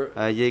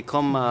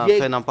 Yecom a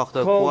fait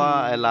n'importe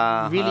quoi. Elle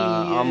a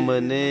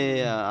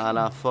emmené à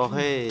la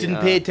forêt. Didn't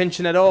pay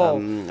attention at all.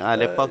 À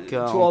l'époque,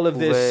 on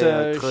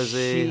pouvait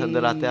creuser de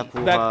la terre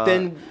pour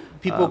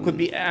people could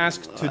be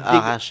asked to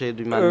arracher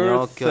du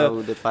manioc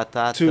ou des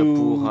patates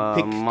pour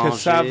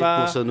manger,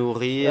 pour se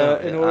nourrir,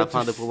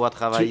 afin de pouvoir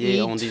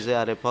travailler. On disait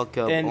à l'époque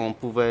qu'on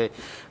pouvait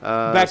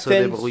se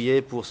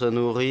débrouiller pour se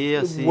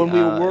nourrir. When we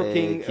were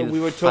working, we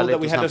were told that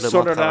we had to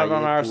sort it out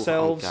on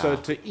ourselves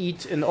to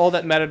eat, and all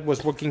that mattered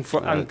was working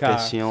for Ankar.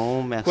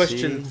 Question, merci.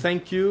 Question,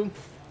 thank you.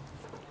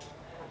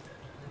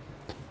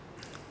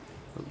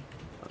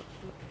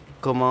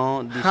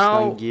 Comment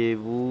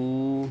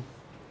distinguez-vous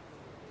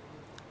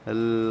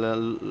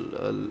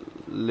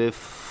les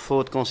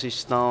fautes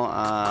consistant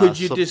à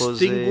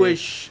s'opposer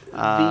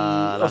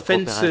à la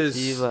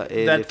coopérative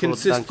et les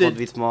fautes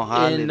d'inconduite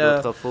morale et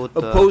d'autres fautes?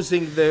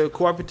 Opposing the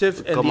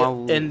cooperative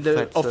and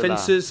the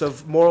offenses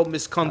of moral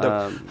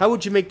misconduct. How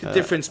would you make the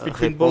difference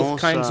between both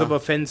kinds of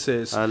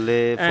offenses?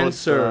 Les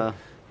fautes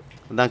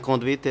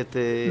d'inconduite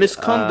étaient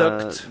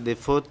des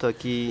fautes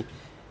qui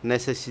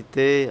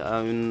nécessité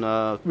une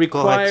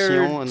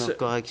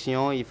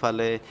correction, il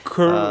fallait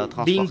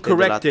transporter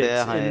de la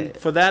terre. And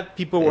for that,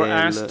 people were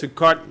asked to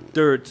cart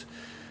dirt.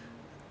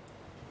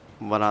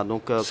 Voilà,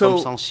 donc comme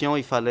sanction,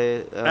 il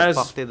fallait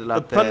porter de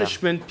la terre.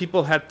 Punishment,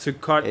 people had to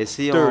cart et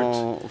si dirt.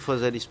 On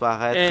faisait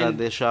disparaître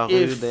des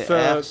charrues, des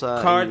herses,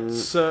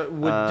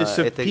 would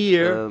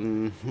disappear,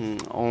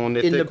 on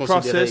était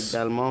considérés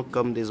également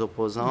comme des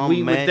opposants,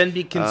 mais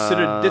qui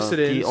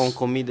ont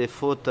commis des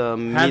fautes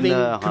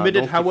mineures. Donc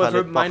il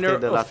fallait porter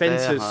de la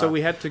terre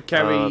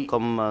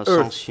comme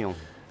sanction.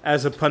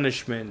 As a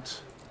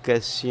punishment.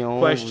 Question,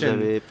 vous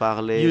avez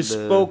parlé you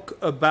spoke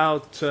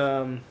about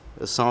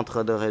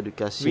centres de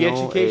rééducation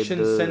re-education et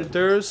de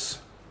centers,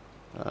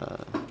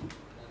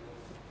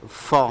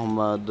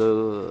 formes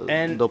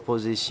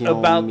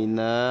d'opposition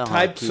mineure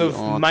types qui of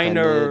ont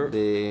minor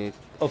des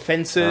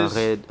offenses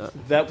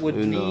that would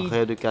une lead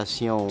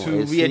rééducation. to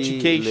Et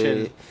re-education.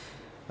 Si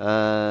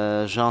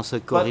les gens se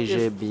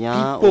corrigeaient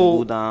bien au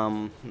bout d'un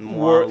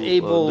mois,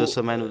 ou 2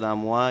 semaines ou d'un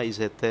mois,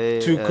 ils étaient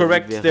to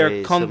correct libérés.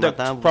 their conduct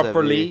Ce matin,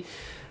 properly,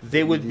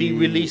 they would be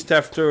released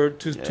after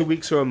 2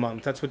 weeks or a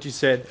month. That's what you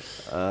said.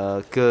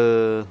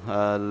 Que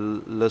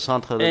le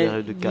centre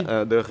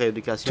de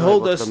rééducation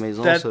told de us votre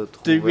maison that se the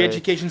trouvait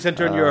re-education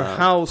center and your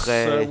house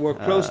were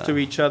close to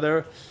each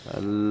other.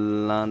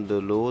 L'un de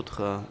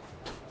l'autre.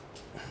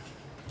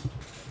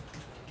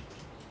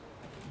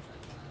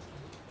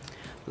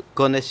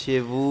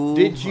 Connaissiez-vous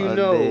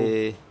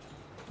des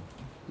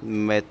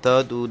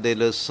méthodes ou des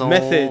leçons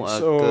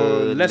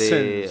que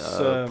les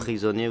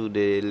prisonniers ou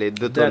les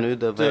détenus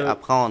devaient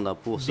apprendre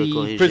pour se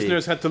corriger?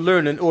 Prisoners had to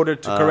learn in order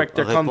to correct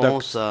their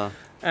conduct.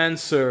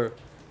 Answer.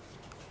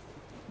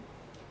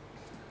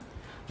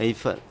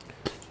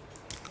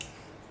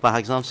 Par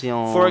exemple, si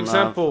on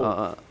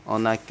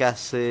a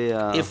cassé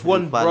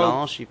une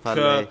phalange, il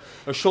fallait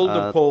a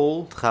shoulder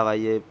pole,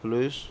 travailler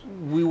plus.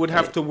 We would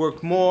have to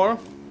work more.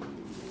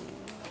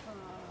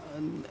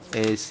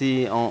 Et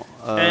si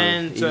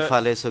il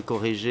fallait se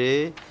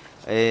corriger,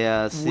 et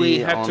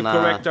si on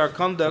a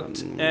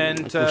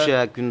couché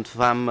avec une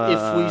femme,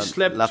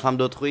 la femme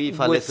d'autrui, il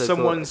fallait se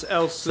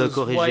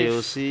corriger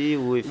aussi,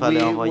 ou il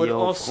fallait envoyer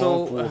au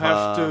front pour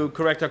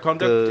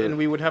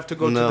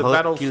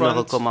qu'il ne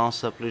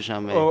recommence plus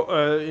jamais. Donc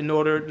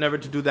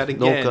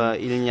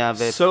il n'y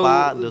avait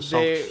pas de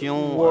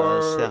sanctions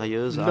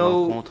sérieuses à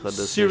l'encontre de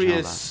ces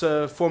gens-là.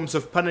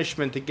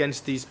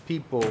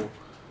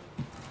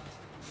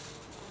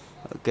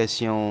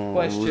 Question,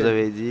 vous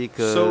avez dit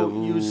que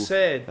vous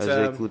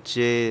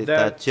écoutiez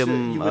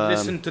Tatium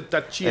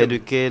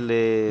éduquer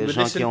les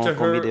gens qui ont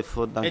commis des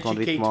fautes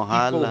d'inconduite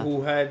morale.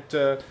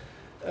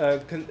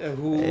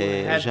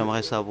 Et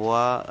j'aimerais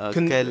savoir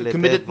quelle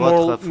était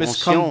votre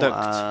fonction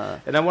à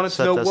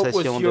cette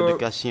session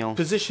d'éducation.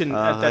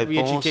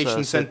 Réponse,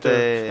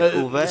 c'était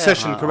ouvert,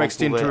 on pouvait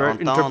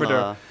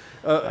entendre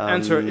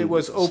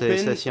ces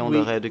sessions de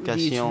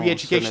rééducation.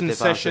 Ce n'était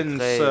pas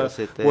secret,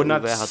 c'était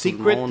ouvert à tout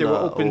le monde,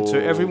 au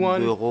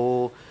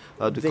bureau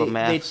du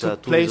commerce,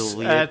 tous les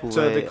ouvriers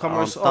pouvaient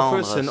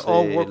entendre ces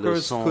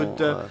leçons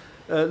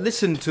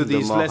listen to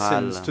these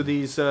lessons, to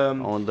these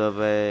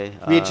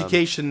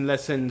re-education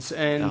lessons,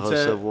 and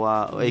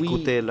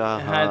écouter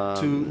had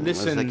to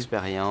listen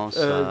expériences,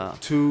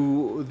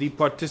 to the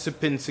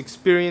participants'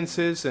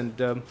 experiences and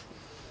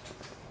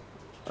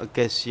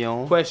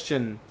question.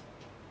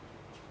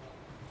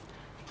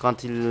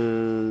 Quand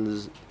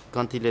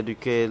il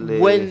éduquait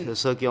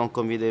ceux qui ont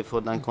commis des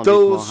fautes d'inconduite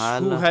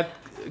morale, those who had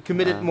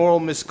committed moral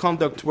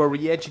misconduct were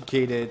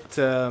re-educated.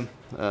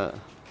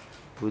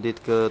 Vous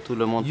dites que tout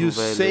le monde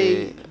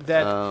pouvait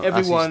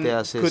assister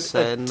à ces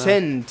scènes.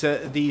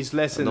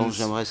 Donc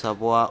j'aimerais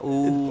savoir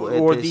où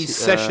étaient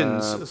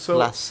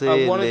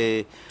placés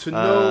les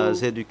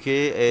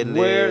éduqués et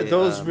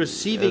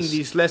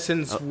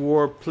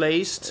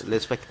les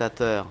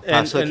spectateurs,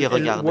 pas ceux qui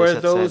regardaient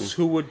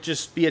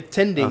cette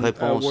scène.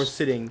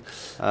 Réponse.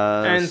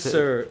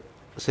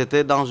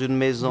 C'était dans une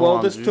maison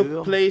en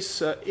dur.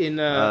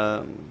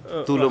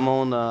 Tout le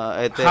monde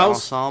était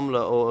ensemble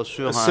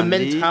sur un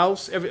lit.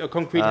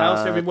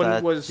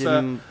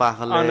 Tachim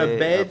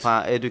parlait,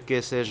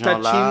 éduquer ces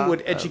gens-là.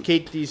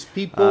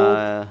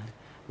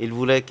 Il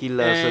voulait qu'ils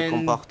se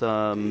comportent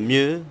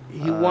mieux.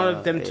 Il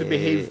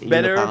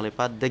ne parlait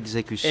pas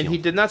d'exécution. And he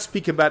did not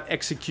speak about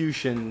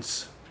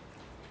executions.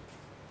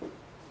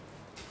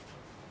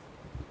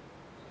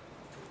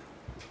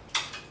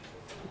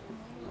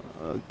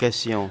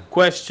 Question.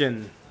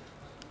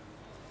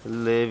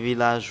 Les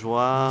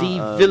villageois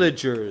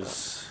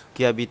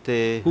qui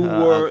habitaient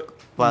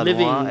pas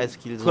loin, est-ce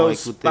qu'ils ont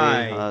écouté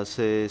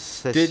ces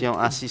sessions,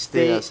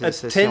 assisté à ces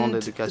sessions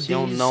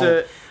d'éducation? Non.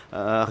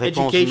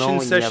 Réponse non,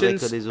 il n'y avait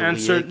que des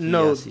ouvriers qui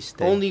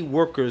assistaient. Only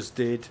workers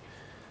did.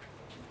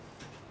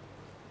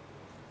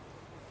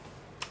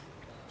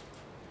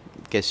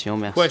 Question,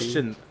 merci.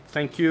 Question.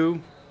 Thank you.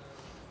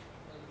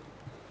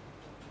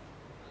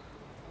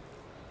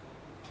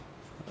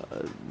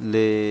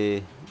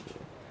 Les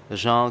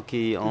gens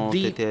qui ont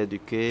été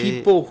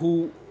éduqués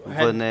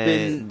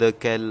venaient de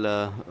quel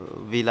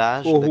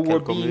village, de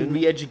quelle commune?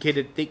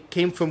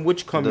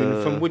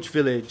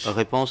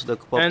 Réponse de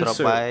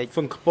Kpot-Trabaï.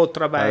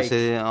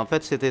 En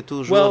fait, c'était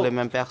toujours les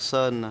mêmes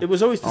personnes.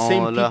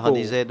 On leur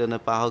disait de ne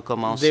pas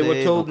recommencer.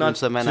 Donc, une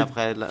semaine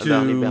après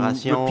leur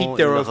libération,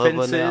 ils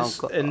revenaient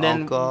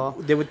encore.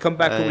 Et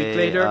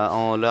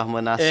on leur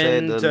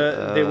menaçait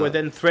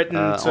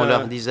on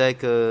leur disait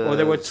que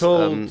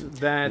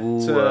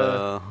vous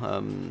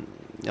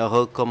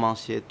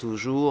recommenciez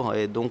toujours,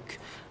 et donc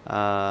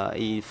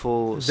il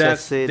faut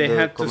cesser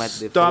de commettre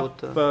des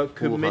fautes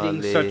pour les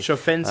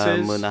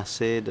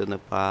menacer de ne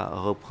pas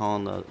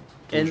reprendre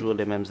toujours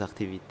les mêmes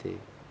activités.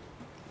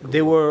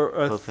 They were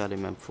faire les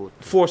mêmes fautes.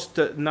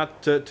 Forced not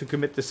to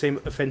commit the same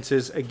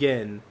offenses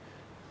again.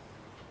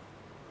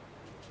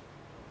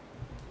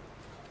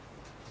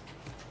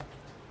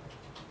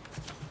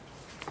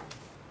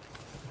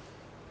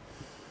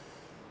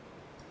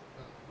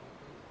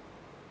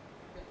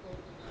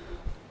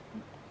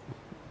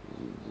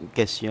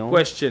 Question.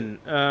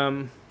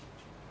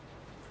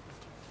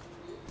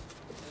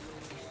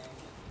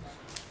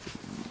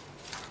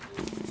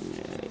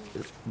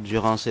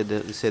 Durant ces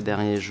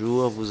derniers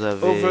jours, vous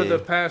avez fait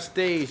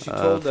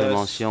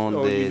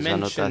mention des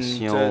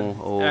annotations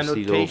au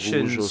stylo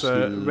rouge, au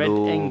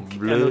stylo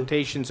bleu.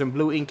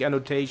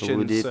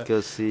 Vous dites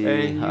que si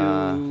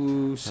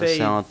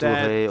c'est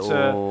entouré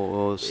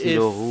au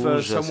stylo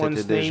rouge,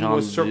 c'était des gens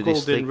du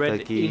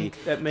district qui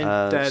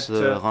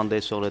se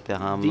rendaient sur le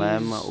terrain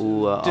même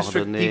ou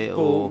ordonnaient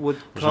aux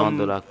gens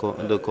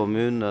de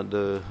commune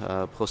de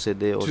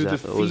procéder aux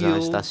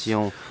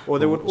arrestations.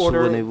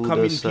 Souvenez-vous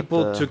de cette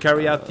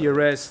the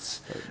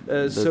arrests.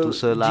 Tout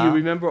cela. Do you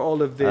remember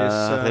all of this?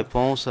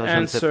 Réponse,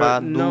 je ne sais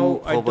pas d'où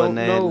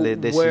provenaient les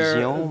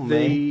décisions,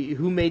 mais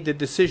who made the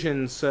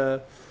decisions, or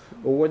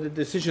where the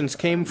decisions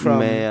came from.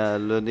 Mais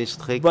le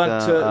district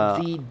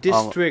the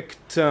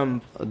district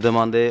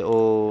demandait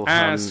aux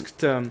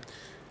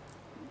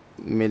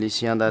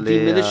miliciens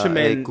d'aller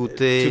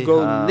écouter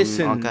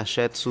en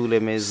cachette sous les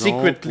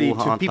maisons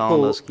pour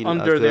entendre ce que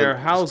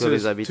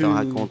les habitants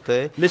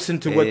racontaient. Et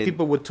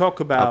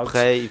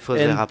après, ils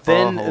faisaient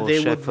rapport au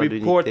chef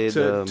du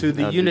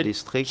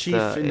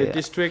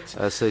district,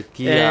 ce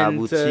qui a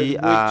abouti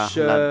à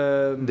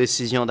la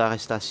décision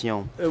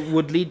d'arrestation.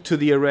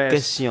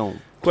 Question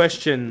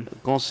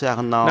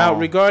concernant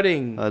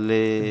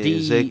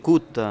les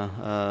écoutes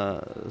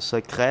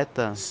secrètes.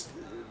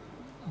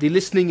 The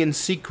listening in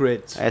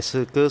secret.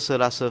 Est-ce que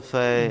cela se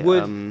fait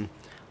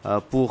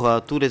pour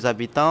tous les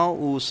habitants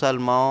ou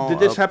seulement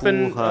pour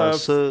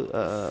ceux,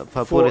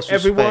 pour les suspects?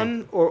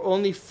 Everyone or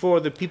only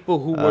for the people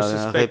who were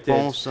suspected?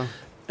 Réponse.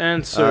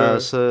 answer,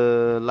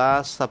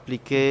 cela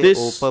s'appliquait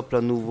au peuple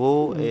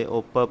nouveau et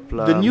au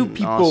peuple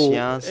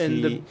ancien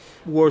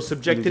were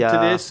subjected to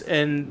this,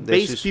 and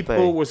base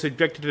people were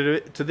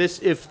subjected to this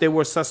if there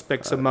were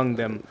suspects among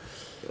them.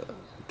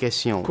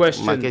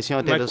 Ma question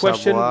était de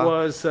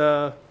savoir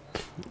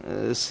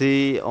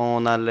si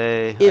on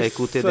allait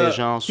écouter des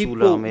gens sous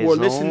leur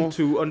maison,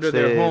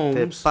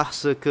 c'était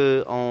parce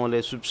qu'on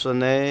les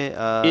soupçonnait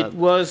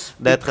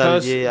d'être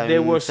liés à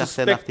une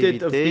certaine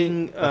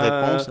activité.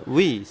 Réponse,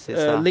 oui, c'est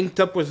ça. Linked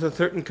up with a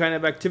certain kind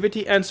of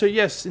activity. Answer,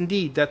 yes,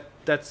 indeed,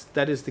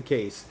 that is the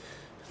case.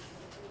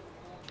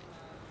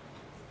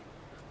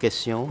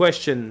 Question.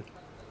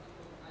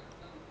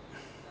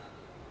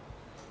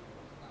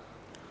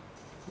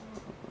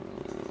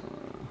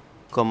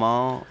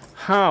 Comment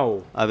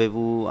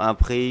avez-vous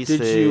appris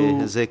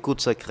ces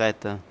écoutes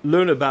secrètes?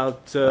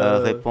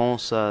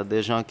 Réponse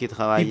des gens qui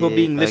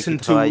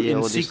travaillaient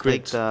au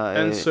district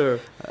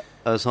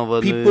sont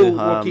venus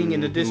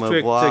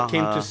me voir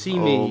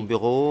au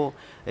bureau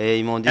et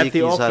ils m'ont dit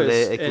qu'ils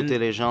allaient écouter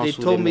les gens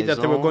sous les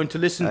maisons.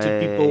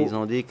 Ils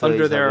ont dit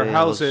qu'ils avaient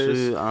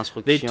reçu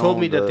instruction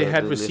de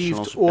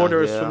l'échelon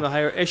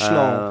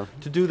supérieur.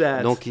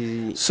 Donc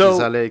ils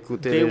allaient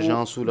écouter les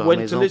gens sous leur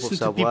maison pour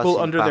savoir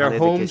s'ils parlaient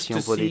des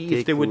questions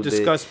politiques ou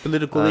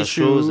des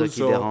choses qui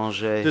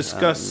dérangeaient.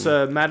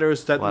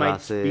 Voilà,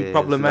 c'est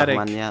leur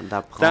manière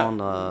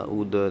d'apprendre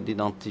ou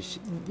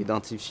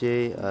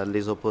d'identifier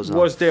les opposants.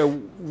 Was there a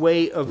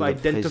way of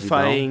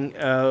identifying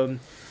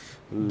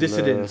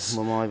dissidents?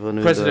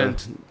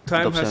 President,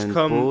 time has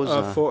come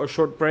for a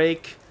short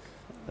break.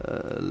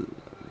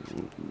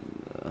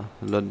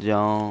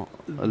 L'audience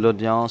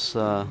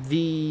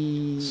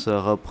se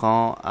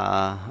reprend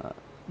à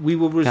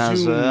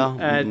 15 heures.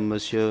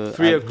 Monsieur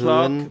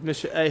Hoeun,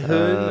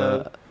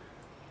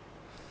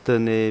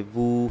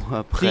 tenez-vous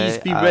prêt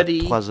à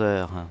 3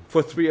 heures.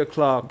 For 3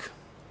 o'clock.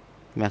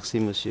 Merci,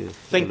 monsieur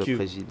le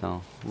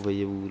président.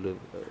 Veuillez vous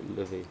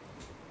lever.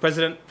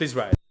 President, please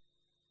rise.